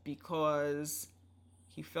drawn because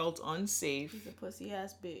he felt unsafe. He's a pussy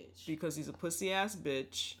ass bitch. Because he's a pussy ass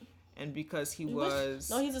bitch. And because he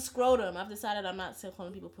was... No, he's a scrotum. I've decided I'm not still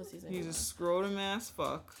calling people pussies anymore. He's a scrotum ass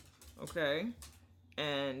fuck. Okay?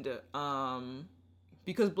 And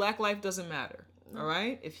because black life doesn't matter. All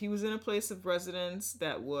right? If he was in a place of residence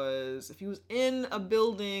if he was in a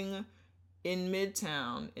building in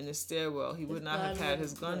Midtown in the stairwell, he would not have had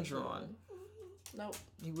his gun drawn. Nope.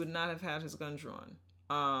 He would not have had his gun drawn.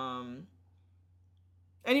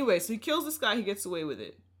 Anyway, so he kills this guy. He gets away with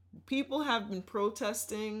it. People have been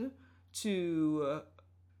protesting to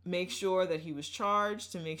make sure that he was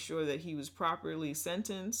charged, to make sure that he was properly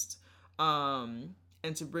sentenced, and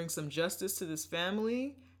to bring some justice to this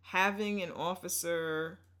family. Having an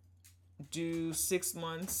officer do 6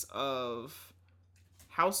 months of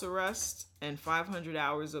house arrest and 500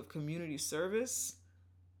 hours of community service,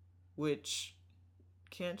 which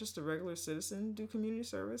can't just a regular citizen do community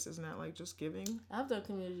service? Isn't that like just giving? I've done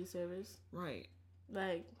community service. Right.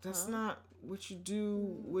 Like, that's not what you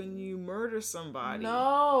do when you murder somebody.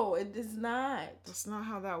 No, it is not. That's not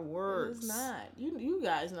how that works. It's not. You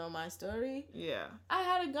guys know my story. Yeah. I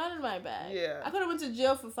had a gun in my bag. Yeah. I could have went to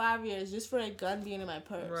jail for 5 years just for a gun being in my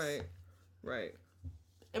purse. Right.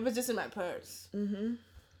 It was just in my purse. This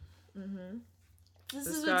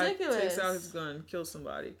is guy ridiculous. Takes out his gun, kills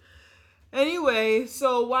somebody. Anyway,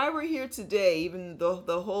 so why we're here today, even though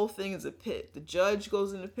the whole thing is a pit. The judge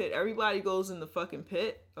goes in the pit. Everybody goes in the fucking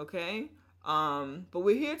pit, okay? But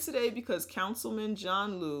we're here today because Councilman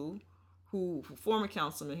John Liu, former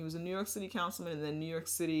councilman, he was a New York City councilman and then New York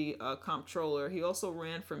City comptroller. He also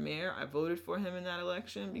ran for mayor. I voted for him in that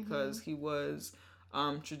election because he was...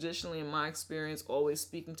 traditionally, in my experience, always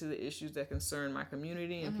speaking to the issues that concern my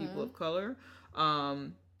community and people of color.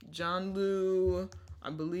 John Liu, I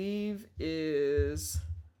believe, is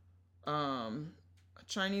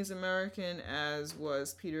Chinese American, as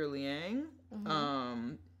was Peter Liang.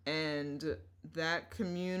 And that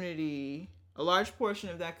community, a large portion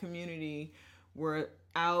of that community were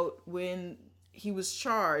out when he was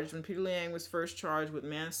charged, when Peter Liang was first charged with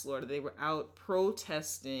manslaughter, they were out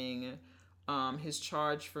protesting his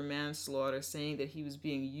charge for manslaughter, saying that he was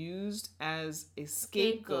being used as a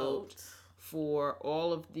scapegoat for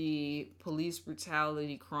all of the police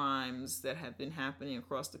brutality crimes that have been happening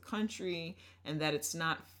across the country, and that it's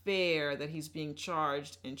not fair that he's being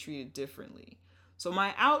charged and treated differently. So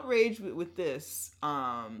my outrage with this,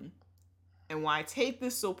 and why I take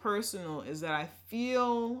this so personal, is that I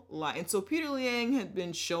feel like, and so Peter Liang had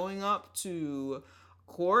been showing up to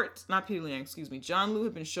court, not Peter Liang, excuse me, John Liu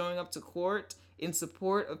had been showing up to court in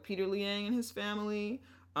support of Peter Liang and his family.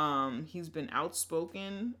 He's been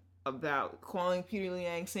outspoken about calling Peter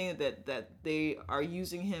Liang, saying that they are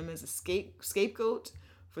using him as a scapegoat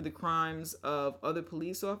for the crimes of other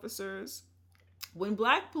police officers. When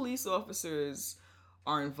black police officers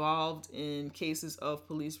are involved in cases of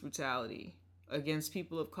police brutality against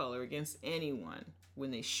people of color, against anyone,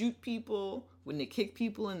 when they shoot people, when they kick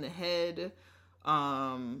people in the head,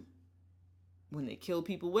 when they kill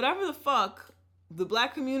people, whatever the fuck, the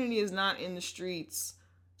black community is not in the streets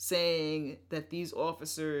saying that these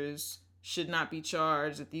officers should not be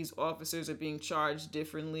charged, that these officers are being charged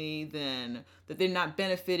differently, than that they're not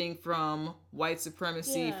benefiting from white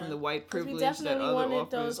supremacy, from the white privilege that other definitely wanted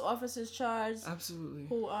officers. those officers charged. Absolutely.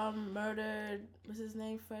 Who murdered, what's his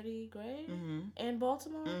name, Freddie Gray in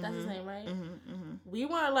Baltimore? That's his name, right? We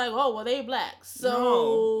weren't like, oh, well, they black,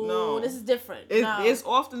 so no. this is different. It's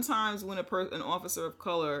oftentimes when an officer of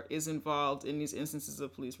color is involved in these instances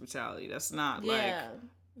of police brutality. That's not like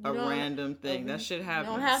a random thing. That shit happens.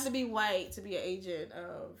 You don't have to be white to be an agent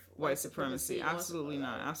of white supremacy. Absolutely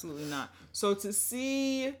not. Absolutely not. So to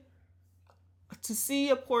see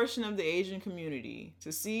a portion of the Asian community,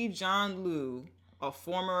 to see John Liu, a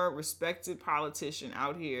former respected politician,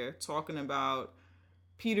 out here talking about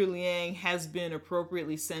Peter Liang has been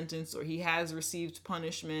appropriately sentenced, or he has received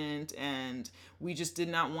punishment, and we just did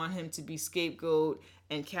not want him to be scapegoat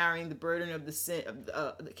and carrying the burden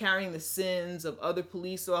of carrying the sins of other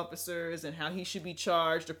police officers, and how he should be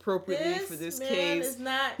charged appropriately for this case.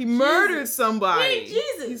 He murdered somebody. He ain't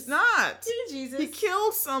Jesus. He's not. He ain't Jesus. He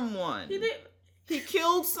killed someone. He did. He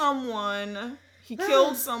killed someone. He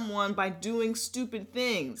killed someone by doing stupid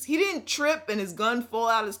things. He didn't trip and his gun fall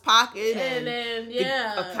out of his pocket, and then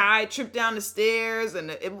a guy tripped down the stairs,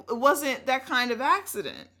 and it wasn't that kind of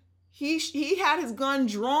accident. He had his gun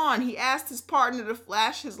drawn. He asked his partner to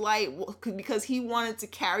flash his light because he wanted to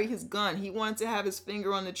carry his gun. He wanted to have his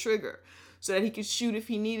finger on the trigger so that he could shoot if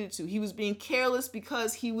he needed to. He was being careless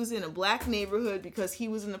because he was in a black neighborhood, because he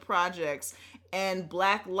was in the projects, and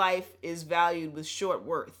black life is valued with short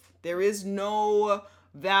worth. There is no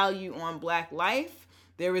value on black life.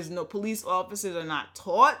 There is no, police officers are not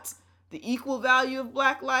taught the equal value of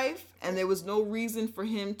black life, and there was no reason for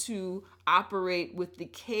him to operate with the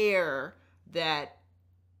care that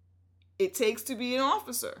it takes to be an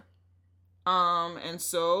officer. And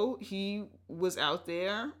so he was out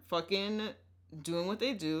there fucking doing what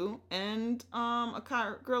they do, and a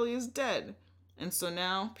girlie is dead. And so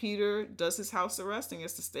now Peter does his house arrest and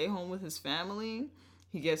gets to stay home with his family.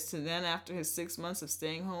 He gets to then, after his 6 months of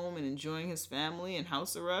staying home and enjoying his family and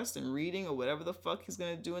house arrest and reading or whatever the fuck he's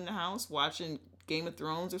going to do in the house, watching Game of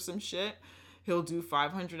Thrones or some shit, he'll do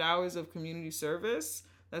 500 hours of community service.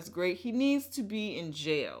 That's great. He needs to be in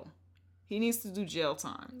jail. He needs to do jail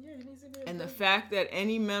time. Yeah, he needs to be in jail. And the fact that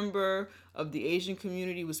any member of the Asian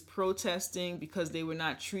community was protesting because they were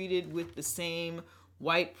not treated with the same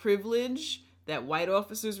white privilege that white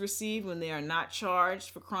officers receive when they are not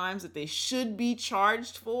charged for crimes that they should be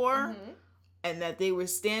charged for, and that they were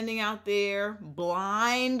standing out there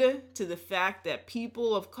blind to the fact that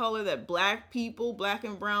people of color, that black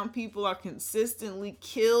and brown people are consistently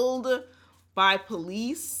killed by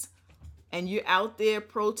police, and you're out there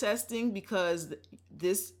protesting because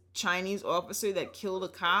this Chinese officer that killed a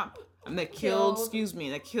cop, that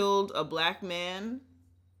killed a black man,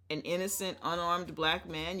 an innocent, unarmed black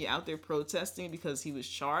man, you're out there protesting because he was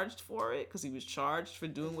charged for it, because he was charged for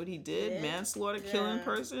doing what he did, manslaughter, killing a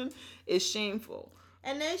person, is shameful.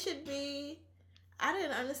 And they should be, I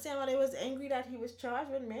didn't understand why they was angry that he was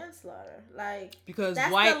charged with manslaughter. Like, because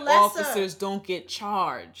white officers don't get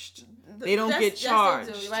charged. They don't get charged.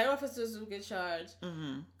 Yes, they do. White officers do get charged.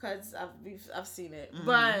 Because I've seen it.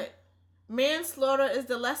 But manslaughter is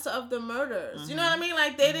the lesser of the murders. You know what I mean?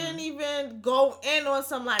 Like, they didn't even go in on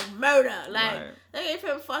some, like, murder. Like, they gave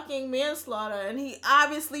him fucking manslaughter, and he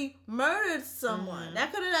obviously murdered someone.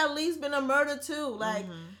 That could have at least been a murder, too. Like,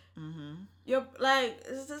 you're, like,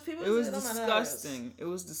 it's just people. It was disgusting. It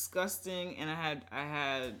was disgusting, and I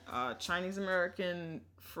had a Chinese-American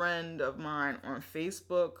friend of mine on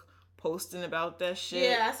Facebook posting about that shit.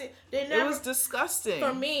 Yeah, I see. They never, It was disgusting.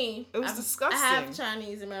 for me. It was disgusting. I have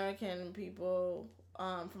Chinese American people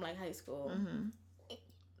from like high school. Mm-hmm.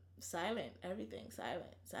 Silent, everything,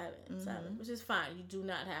 silent, which is fine. You do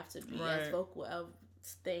not have to be as Right. vocal of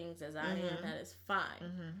things as I am. That is fine.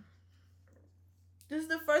 Mm-hmm. This is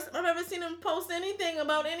the first time I've ever seen him post anything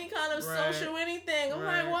about any kind of Right. social anything. I'm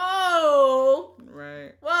Right. like, whoa,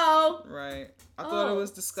 Right. whoa. Right. I thought it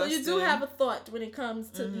was disgusting. So you do have a thought when it comes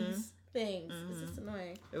to Mhm. these things. It's just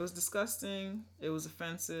annoying. It was disgusting. It was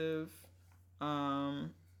offensive.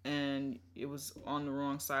 And it was on the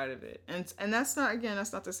wrong side of it. And that's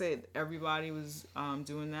not to say everybody was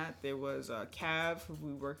doing that. There was CAV, who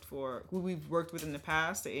we've worked with in the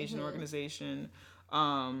past, the Asian organization,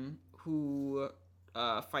 who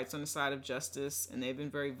fights on the side of justice, and they've been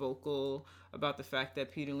very vocal about the fact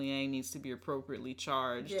that Peter Liang needs to be appropriately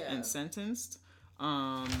charged and sentenced.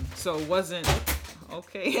 So it wasn't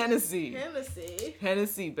okay.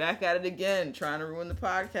 Hennessy, back at it again, trying to ruin the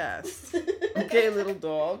podcast. Okay, little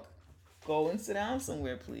dog, go and sit down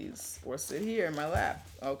somewhere, please, or sit here in my lap.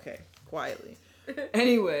 Okay, quietly.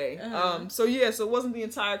 Anyway, so it wasn't the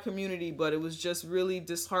entire community, but it was just really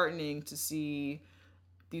disheartening to see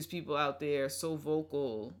these people out there so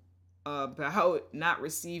vocal about not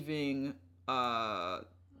receiving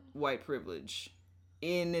white privilege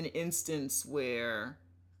in an instance where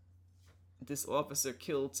this officer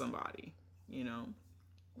killed somebody, you know.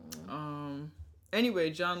 Anyway,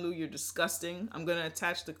 John Liu, you're disgusting. I'm gonna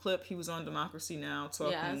attach the clip. He was on Democracy Now!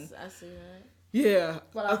 Talking. Yeah, I see that. Yeah,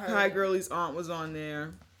 But I heard Hi it. Girlie's aunt was on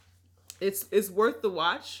there. It's worth the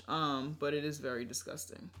watch, but it is very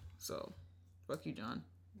disgusting. So, fuck you, John.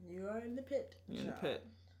 You are in the pit. You're in the pit.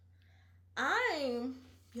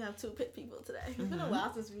 You have two pit people today. It's been a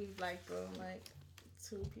while since we've thrown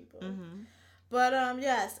two people. But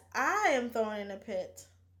yes, I am thrown in the pit.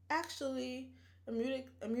 Actually, a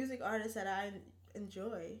music artist that I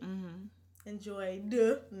enjoy. Enjoyed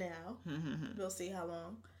now. We'll see how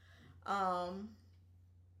long.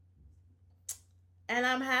 And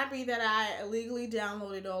I'm happy that I illegally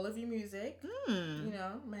downloaded all of your music. You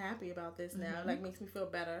know, I'm happy about this now. It makes me feel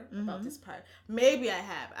better about this part. Maybe I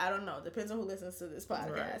have. I don't know. Depends on who listens to this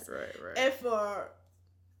podcast. Right.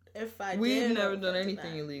 If I We've did, never or done if I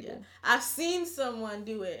anything did not. illegal. Yeah. I've seen someone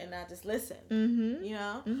do it and I just listened. You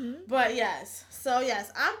know? But yes. So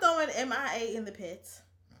yes, I'm throwing MIA in the pit.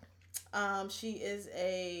 She is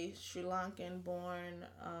a Sri Lankan born,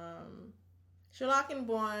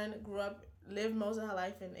 lived most of her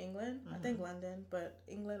life in England. I think London, but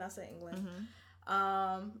England, I say England.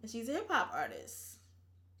 And she's a hip hop artist.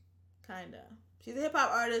 Kinda. She's a hip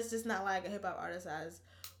hop artist, just not like a hip hop artist as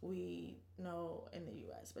we know in the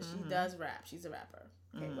US. But she does rap. She's a rapper.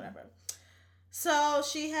 Okay, whatever. So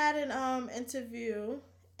she had an interview,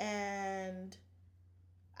 and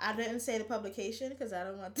I didn't say the publication because I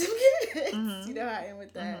don't want them to get it. You know how I am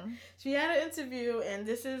with that. She had an interview, and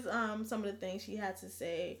this is some of the things she had to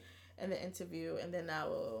say in the interview, and then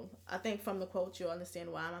I think from the quote you'll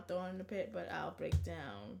understand why I'm not throwing in the pit, but I'll break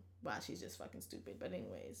down why she's just fucking stupid. But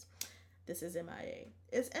anyways, this is MIA.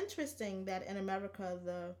 It's interesting that in America,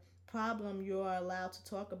 the problem you're allowed to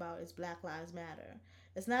talk about is Black Lives Matter.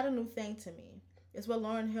 It's not a new thing to me. It's what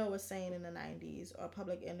Lauryn Hill was saying in the 90s or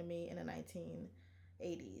Public Enemy in the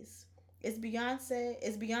 1980s. Is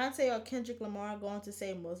Beyonce or Kendrick Lamar going to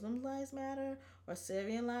say Muslim lives matter or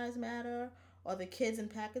Syrian lives matter or the kids in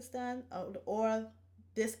Pakistan or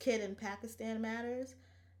this kid in Pakistan matters?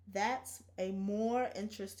 That's a more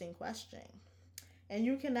interesting question. And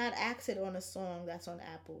you cannot ask it on a song that's on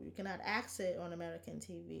Apple. You cannot ask it on American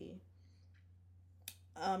TV.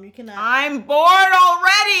 You cannot. I'm bored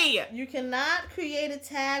already. You cannot create a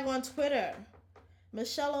tag on Twitter.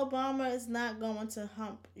 Michelle Obama is not going to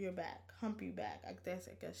hump you back. I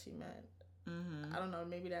guess she meant. I don't know.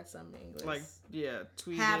 Maybe that's some English.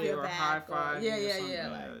 Tweet Have it your or back high or- five. yeah, or yeah, something.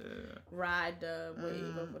 yeah, ride the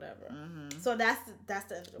wave or whatever. So that's the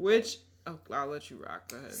end of the Which I'll let you rock.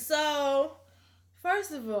 Go ahead. So,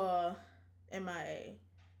 first of all, MIA,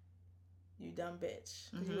 you dumb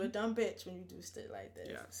bitch. 'Cause you a dumb bitch when you do shit like this.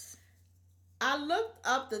 Yes. I looked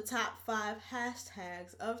up the top 5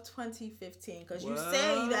 hashtags of 2015 because you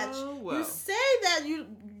say that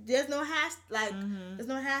there's no there's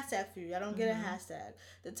no hashtag for you. I don't get a hashtag.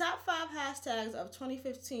 The top 5 hashtags of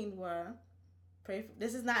 2015 were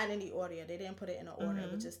this is not in any order. They didn't put it in an order.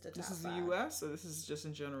 It was just the top 5. This is the U.S. or this is just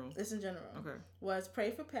in general? This in general. Okay. Was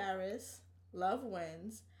Pray for Paris, Love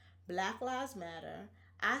Wins, Black Lives Matter,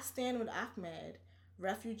 I Stand with Ahmed,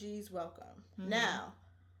 Refugees Welcome. Now,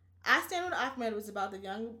 I Stand With Ahmed was about the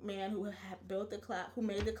young man who had built the clock, who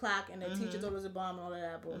made the clock, and the teacher thought it was a bomb and all of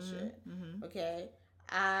that bullshit. Okay,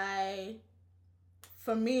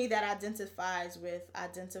 for me, that identifying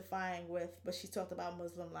with, but she talked about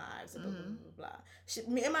Muslim lives and blah, blah, blah, blah.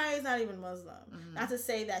 MIA is not even Muslim. Not to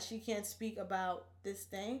say that she can't speak about this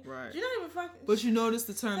thing. Right. You're not even fucking... But you noticed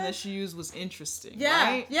the term that she used was interesting, yeah,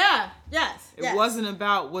 right? Yeah, yes. It wasn't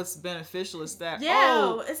about what's beneficial. It's that,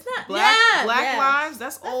 it's not... Black lives,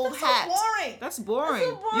 that's old hat. So boring. That's boring. That's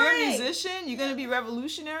so boring. You're a musician. You're going to be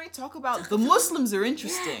revolutionary. Talk about the Muslims are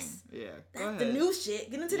interesting. Yes. Yeah, That's go ahead. the new shit.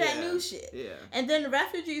 Get into that new shit. Yeah. And then the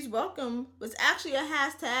Refugees Welcome was actually a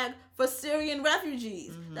hashtag for Syrian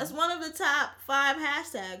refugees. That's one of the top 5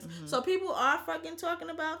 hashtags. So people are fucking talking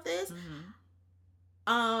about this.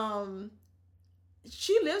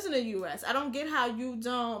 She lives in the U.S. I don't get how you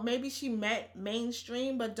don't. Maybe she met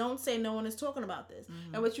mainstream, but don't say no one is talking about this.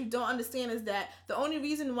 And what you don't understand is that the only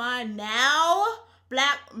reason why now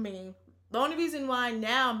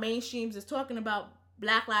mainstreams is talking about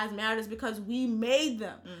Black Lives Matter is because we made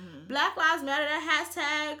them. Black Lives Matter, that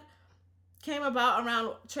hashtag came about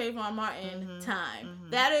around Trayvon Martin time.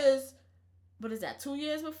 That is, what is that, 2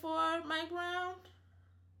 years before Mike Brown?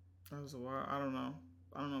 That was a while. I don't know.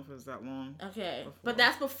 I don't know if it was that long. Okay. Before. But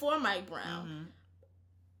that's before Mike Brown.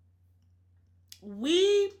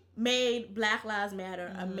 We made Black Lives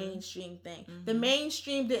Matter a mainstream thing. The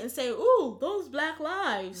mainstream didn't say, ooh, those Black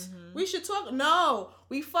lives. We should talk. No.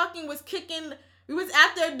 We fucking was kicking. We was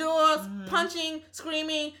at their doors, punching,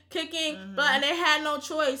 screaming, kicking, and they had no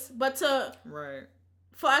choice but to... Right.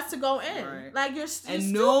 For us to go in. Right. Like, you're and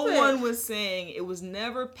stupid. No one was saying, it was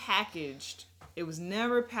never packaged. It was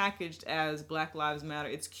never packaged as Black Lives Matter.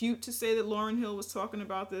 It's cute to say that Lauryn Hill was talking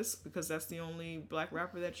about this because that's the only black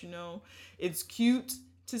rapper that you know. It's cute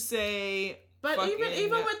to say... But even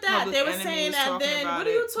with that, they were saying that then, what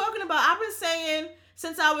are you talking about? I've been saying...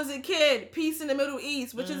 Since I was a kid, peace in the Middle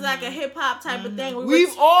East, which is like a hip hop type of thing. We've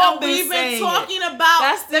been talking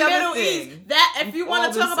about the Middle thing. East. That if you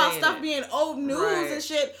want to talk about stuff being old news and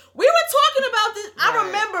shit, we were talking about this. I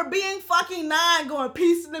remember being fucking 9, going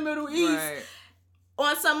peace in the Middle East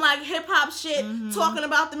on some like hip hop shit, talking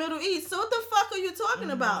about the Middle East. So what the fuck are you talking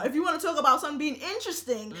about? If you want to talk about something being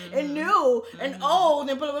interesting and new and old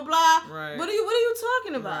and blah blah blah, what are you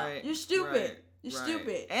talking about? You're stupid. You're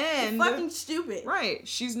stupid. And you're fucking stupid. Right.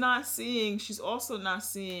 She's also not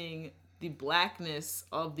seeing the blackness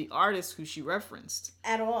of the artist who she referenced.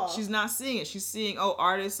 At all. She's not seeing it. She's seeing,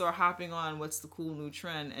 artists are hopping on what's the cool new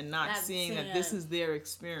trend and not seeing that this is their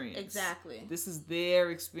experience. Exactly. This is their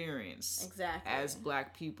experience. Exactly. As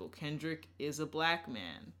black people. Kendrick is a black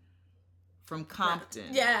man from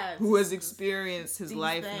Compton. Who has experienced his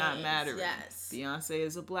life not mattering. Yes. Beyonce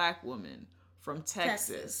is a black woman from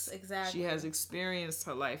Texas. Exactly. She has experienced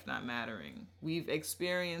her life not mattering. We've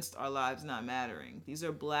experienced our lives not mattering. These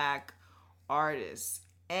are black artists.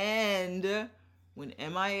 And when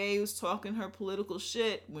MIA was talking her political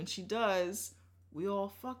shit, when she does, we all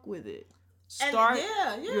fuck with it. Start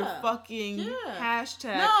your fucking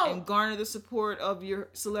hashtag and garner the support of your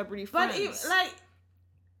celebrity friends. But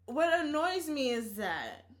what annoys me is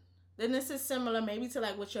that, and this is similar maybe to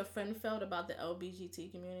like what your friend felt about the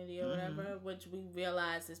LBGT community or whatever, which we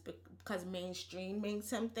realize is because mainstream makes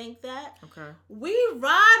him think that. Okay. We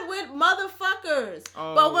ride with motherfuckers.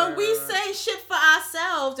 But when we say shit for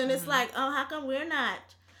ourselves and it's like, oh, how come we're not?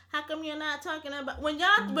 How come you're not talking about when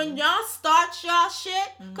y'all start y'all shit?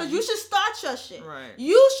 Because you should start your shit. Right.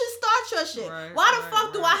 You should start your shit. Why the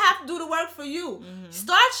fuck do I have to do the work for you?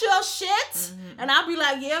 Start your shit, and I'll be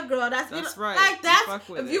like, yeah, girl, that's right. Like that's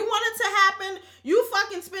if you want it to happen, you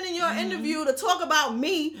fucking spending your interview to talk about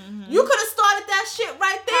me. You could have started that shit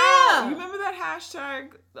right there. You remember that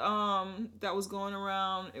hashtag that was going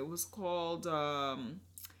around? It was called.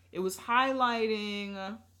 It was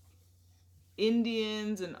highlighting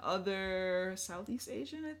Indians and other Southeast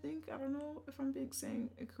Asian, I think. I don't know if I'm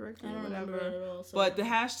saying it correctly or whatever. At all, but the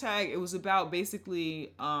hashtag, it was about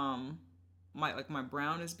basically my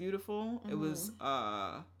brown is beautiful. It was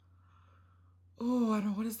I don't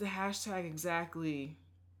know, what is the hashtag exactly?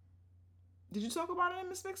 Did you talk about it,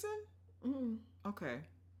 Miss Vixen? Okay.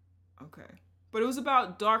 But it was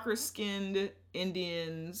about darker skinned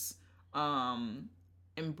Indians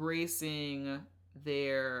embracing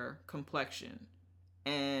their complexion,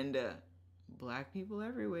 and black people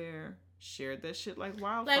everywhere shared that shit like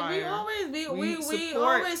wildfire. Like we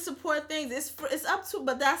always support things. It's up to,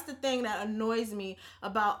 but that's the thing that annoys me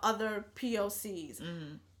about other POCs.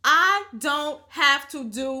 I don't have to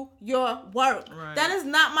do your work. Right. That is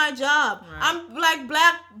not my job. Right. I'm like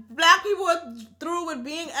black people are through with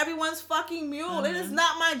being everyone's fucking mule. It is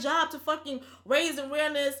not my job to fucking raise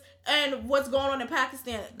awareness and what's going on in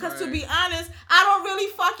Pakistan. Because to be honest, I don't really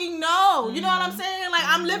fucking know. You know what I'm saying? Like,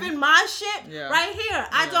 I'm living my shit right here.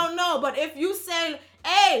 I don't know. But if you say,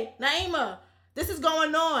 hey, Naima, this is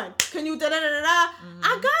going on. Can you da-da-da-da-da?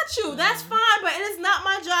 I got you. That's fine. But it is not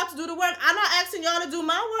my job to do the work. I'm not asking y'all to do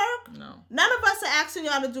my work. No. None of us are asking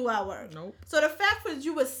y'all to do our work. Nope. So the fact that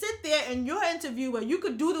you would sit there in your interview where you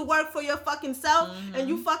could do the work for your fucking self and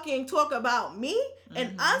you fucking talk about me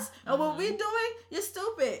and us and what we're doing, you're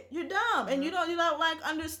stupid. You're dumb. And you don't like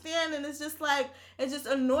understand, and it's just like, it just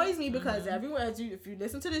annoys me because everywhere, if you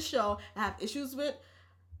listen to the show, I have issues with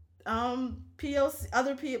POC,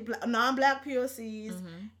 non-black POCs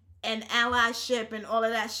and allyship and all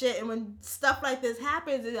of that shit. And when stuff like this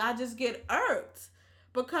happens, I just get irked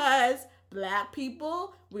because black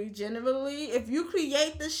people, we generally, if you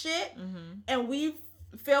create the shit and we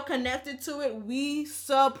feel connected to it, we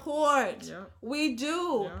support. Yep. We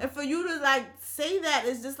do. Yep. And for you to like say that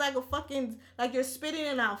is just like a fucking, like you're spitting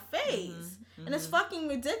in our face. And it's fucking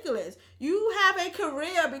ridiculous. You have a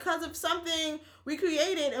career because of something we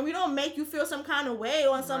created, and we don't make you feel some kind of way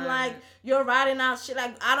on some like you're riding out shit.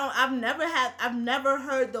 Like I've never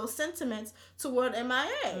heard those sentiments toward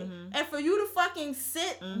MIA. And for you to fucking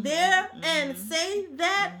sit there and say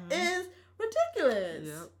that is ridiculous.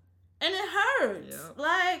 Yep. And it hurts. Yep.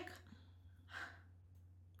 Like,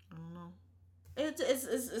 I don't know.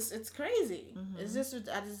 It's crazy. It's just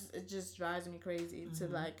it just drives me crazy to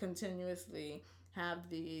like continuously have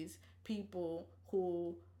these people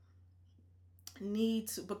who need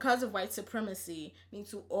to, because of white supremacy, need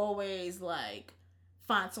to always like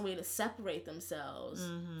find some way to separate themselves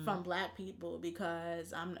from black people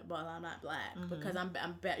because I'm not black because I'm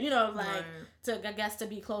better, to I guess to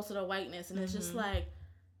be closer to whiteness, and it's just like.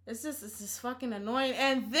 It's just fucking annoying.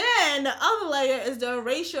 And then the other layer is the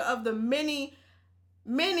erasure of the many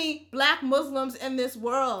black Muslims in this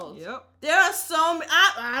world. Yep. There are so many.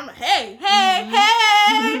 Hey.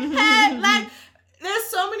 Like, there's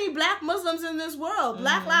so many black Muslims in this world.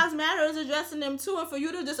 Black Lives Matter is addressing them too. And for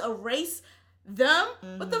you to just erase them,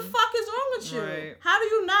 what the fuck is wrong with you? Right. How do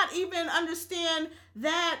you not even understand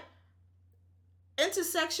that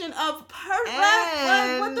intersection of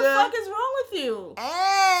what the fuck is wrong with you?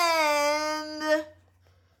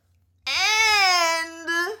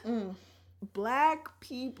 And black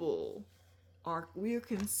people we're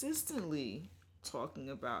consistently talking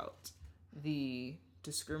about the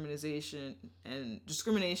discrimination and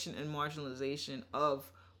marginalization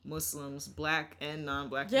of Muslims, black and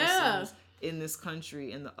non-black Muslims in this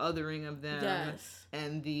country, and the othering of them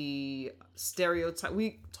and the stereotype.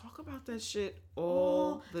 We talk about that shit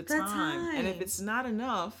all the time. And if it's not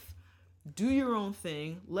enough, do your own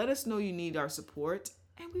thing. Let us know you need our support,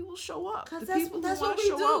 and we will show up. Because that's what we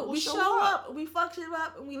do. We show up, we fuck shit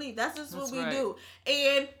up, and we leave. That's just what we do.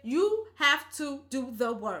 And you have to do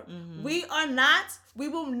the work. We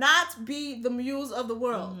will not be the muse of the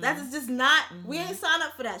world. That is just not, we ain't signed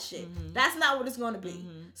up for that shit. That's not what it's going to be.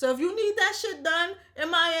 So if you need that shit done,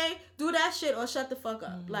 MIA, do that shit or shut the fuck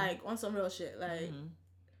up. Like, on some real shit. Like.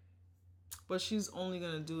 But she's only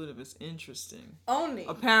going to do it if it's interesting. Only.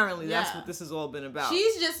 Apparently, that's what this has all been about.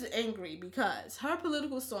 She's just angry because her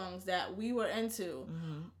political songs that we were into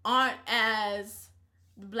aren't as...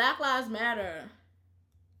 Black Lives Matter,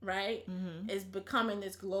 right, is becoming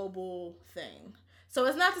this global thing. So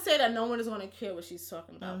it's not to say that no one is going to care what she's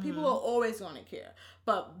talking about. People are always going to care.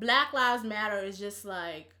 But Black Lives Matter is just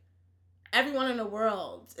like... Everyone in the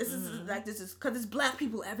world. This is because it's black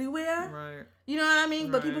people everywhere. Right. You know what I mean?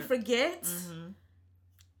 Right. But people forget.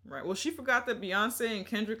 Right. Well, she forgot that Beyonce and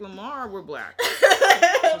Kendrick Lamar were black. So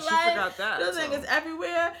she forgot that. The thing is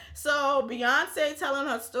everywhere. So Beyonce telling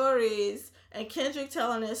her stories and Kendrick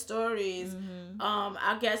telling their stories.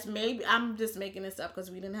 I guess maybe I'm just making this up because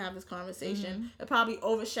we didn't have this conversation. They're probably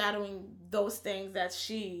overshadowing those things that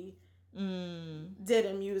she did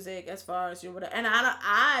in music as far as whatever. And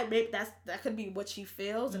I maybe that could be what she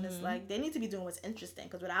feels, and it's like they need to be doing what's interesting,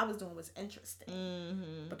 because what I was doing was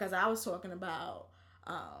interesting because I was talking about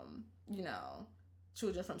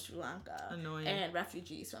children from Sri Lanka and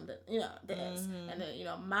refugees from this and then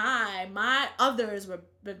my others were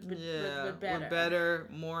better,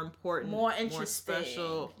 more important, more interesting, more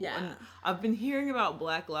special. And I've been hearing about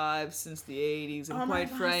Black Lives since the 80s, and quite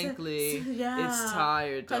frankly, it's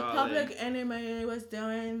tired, because Public Enemy was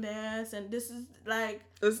doing this, and this is like,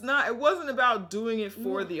 it wasn't about doing it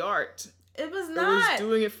for the art. It was It not. was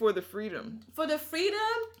doing it for the freedom. For the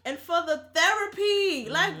freedom and for the therapy.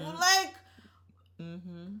 Like,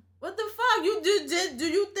 what the fuck? You do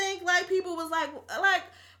you think like people was like,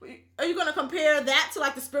 are you gonna compare that to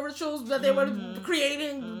like the spirituals that they were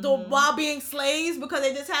creating while being slaves because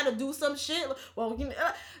they just had to do some shit? Well, you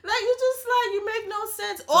you make no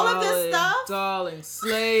sense. All of this stuff, darling,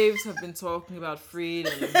 slaves have been talking about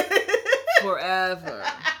freedom forever.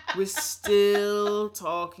 We're still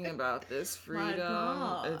talking about this freedom.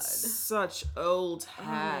 God. It's such old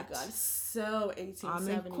hat. Oh my god, so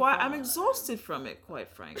 1875. I'm exhausted from it, quite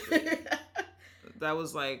frankly. That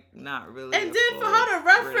was like not really. And a then for full her to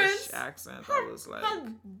reference British accent, that was like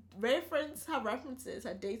her references,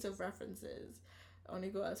 her dates of references only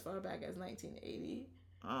go as far back as 1980.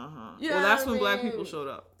 You know well, that's what when I black mean? people showed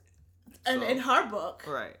up. And So, in her book,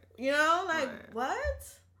 right? you know, like Right. what?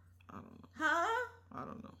 I don't know. Huh? I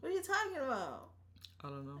don't know. What are you talking about? I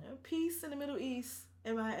don't know. Peace in the Middle East,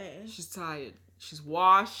 MIA. She's tired. She's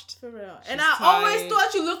washed. For real. She's And I always tired.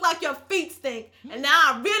 thought you looked like your feet stink. And now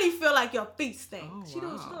I really feel like your feet stink. Oh, She do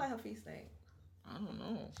wow. like her feet stink. I don't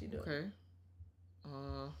know. She do. Okay.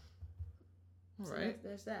 All So right.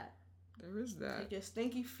 there's that. There is that. Take your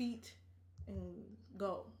stinky feet and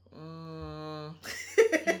go.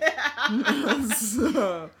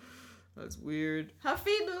 That's weird. Her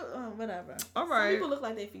feet do whatever. All Some right. people look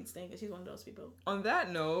like their feet stink and she's one of those people. On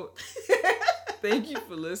that note, thank you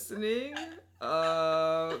for listening.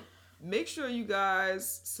 Make sure you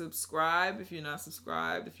guys subscribe if you're not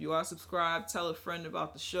subscribed. If you are subscribed, tell a friend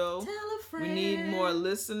about the show. Tell a friend. We need more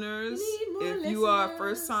listeners. We need more If you are a listeners.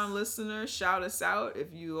 first-time listener, shout us out.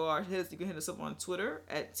 If you are, you can hit us up on Twitter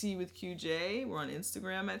at Tea with QJ. We're on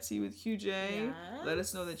Instagram at Tea with QJ. Yes. Let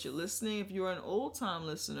us know that you're listening. If you are an old-time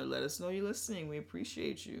listener, let us know you're listening. We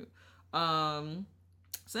appreciate you. Send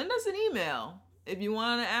us an email. If you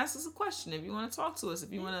want to ask us a question, if you want to talk to us,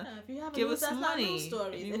 if you want to If you have a give news, us that's not money, news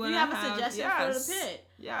stories. If you wanna have a suggestion for the pit.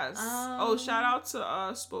 Yes. Shout out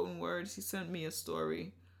to Spoken Words. He sent me a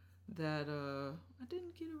story that I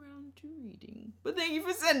didn't get around to reading. But thank you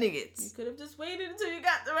for sending it. You could have just waited until you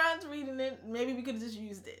got around to reading it. Maybe we could have just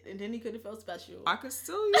used it. And then he could have felt special. I could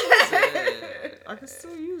still use it. I could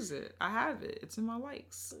still use it. I have it. It's in my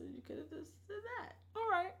likes. So you could have just did that. All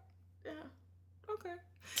right. Yeah. Okay.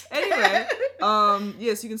 Anyway,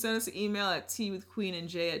 yes, you can send us an email at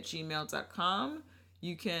teawithqueenandj@gmail.com.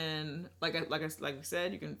 You can, like we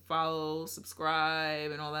said, you can follow, subscribe,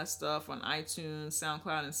 and all that stuff on iTunes,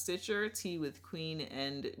 SoundCloud, and Stitcher. Tea with Queen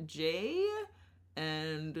and J.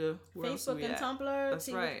 And where else are Facebook we and at? Tumblr. That's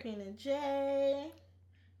Tea right. with Queen and J.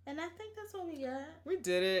 And I think that's what we got. We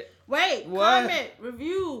did it. Wait, What? comment,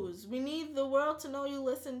 reviews. We need the world to know you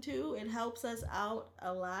listen to. It helps us out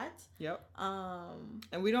a lot. Yep. Um,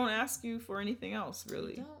 And we don't ask you for anything else,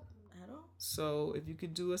 really. don't at all. So if you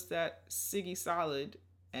could do us that Siggy solid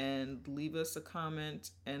and leave us a comment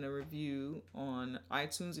and a review on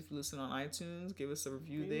iTunes. If you listen on iTunes, give us a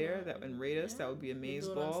review there and rate us. That would be You can amazeballs.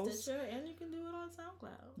 do it on Stitcher, and you can do it on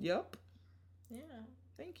SoundCloud. Yep. Yeah.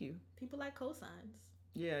 Thank you. People like cosigns.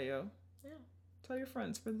 Yeah, yo. Yeah. Tell your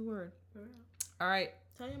friends. Spread the word. For real. All right.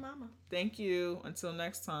 Tell your mama. Thank you. Until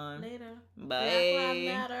next time. Later. Bye. Black Lives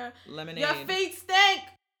Matter. Lemonade. Your feet stink.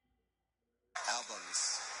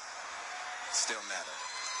 Albums still matter.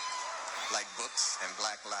 Like books and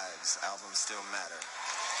Black Lives, albums still matter.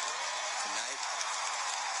 Tonight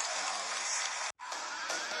and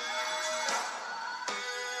always.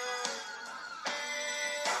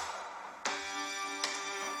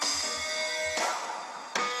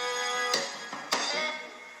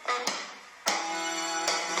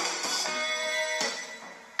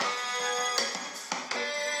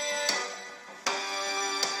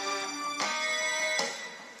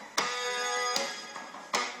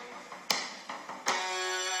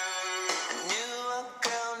 I knew a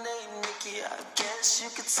girl named Nikki, I guess you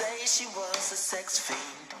could say she was a sex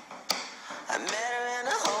fiend. I met her in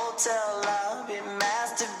a hotel lobby,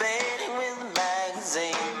 masturbating with a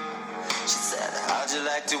magazine. She said, how'd you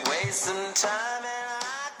like to waste some time? And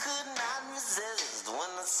I could not resist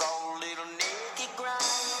when I saw little Nikki grind.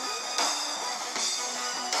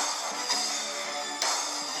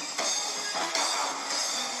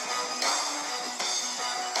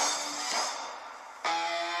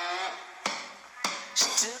 She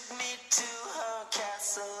took me to her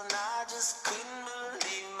castle and I just couldn't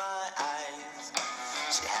believe my eyes.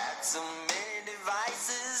 She had so many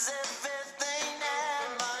devices, everything that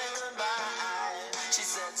money could buy. She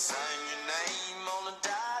said, sign your name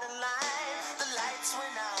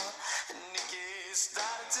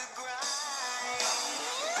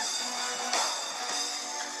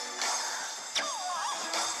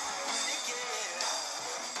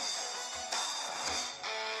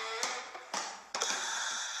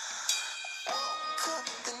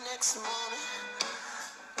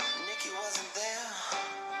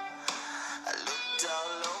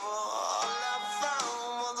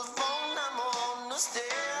stay.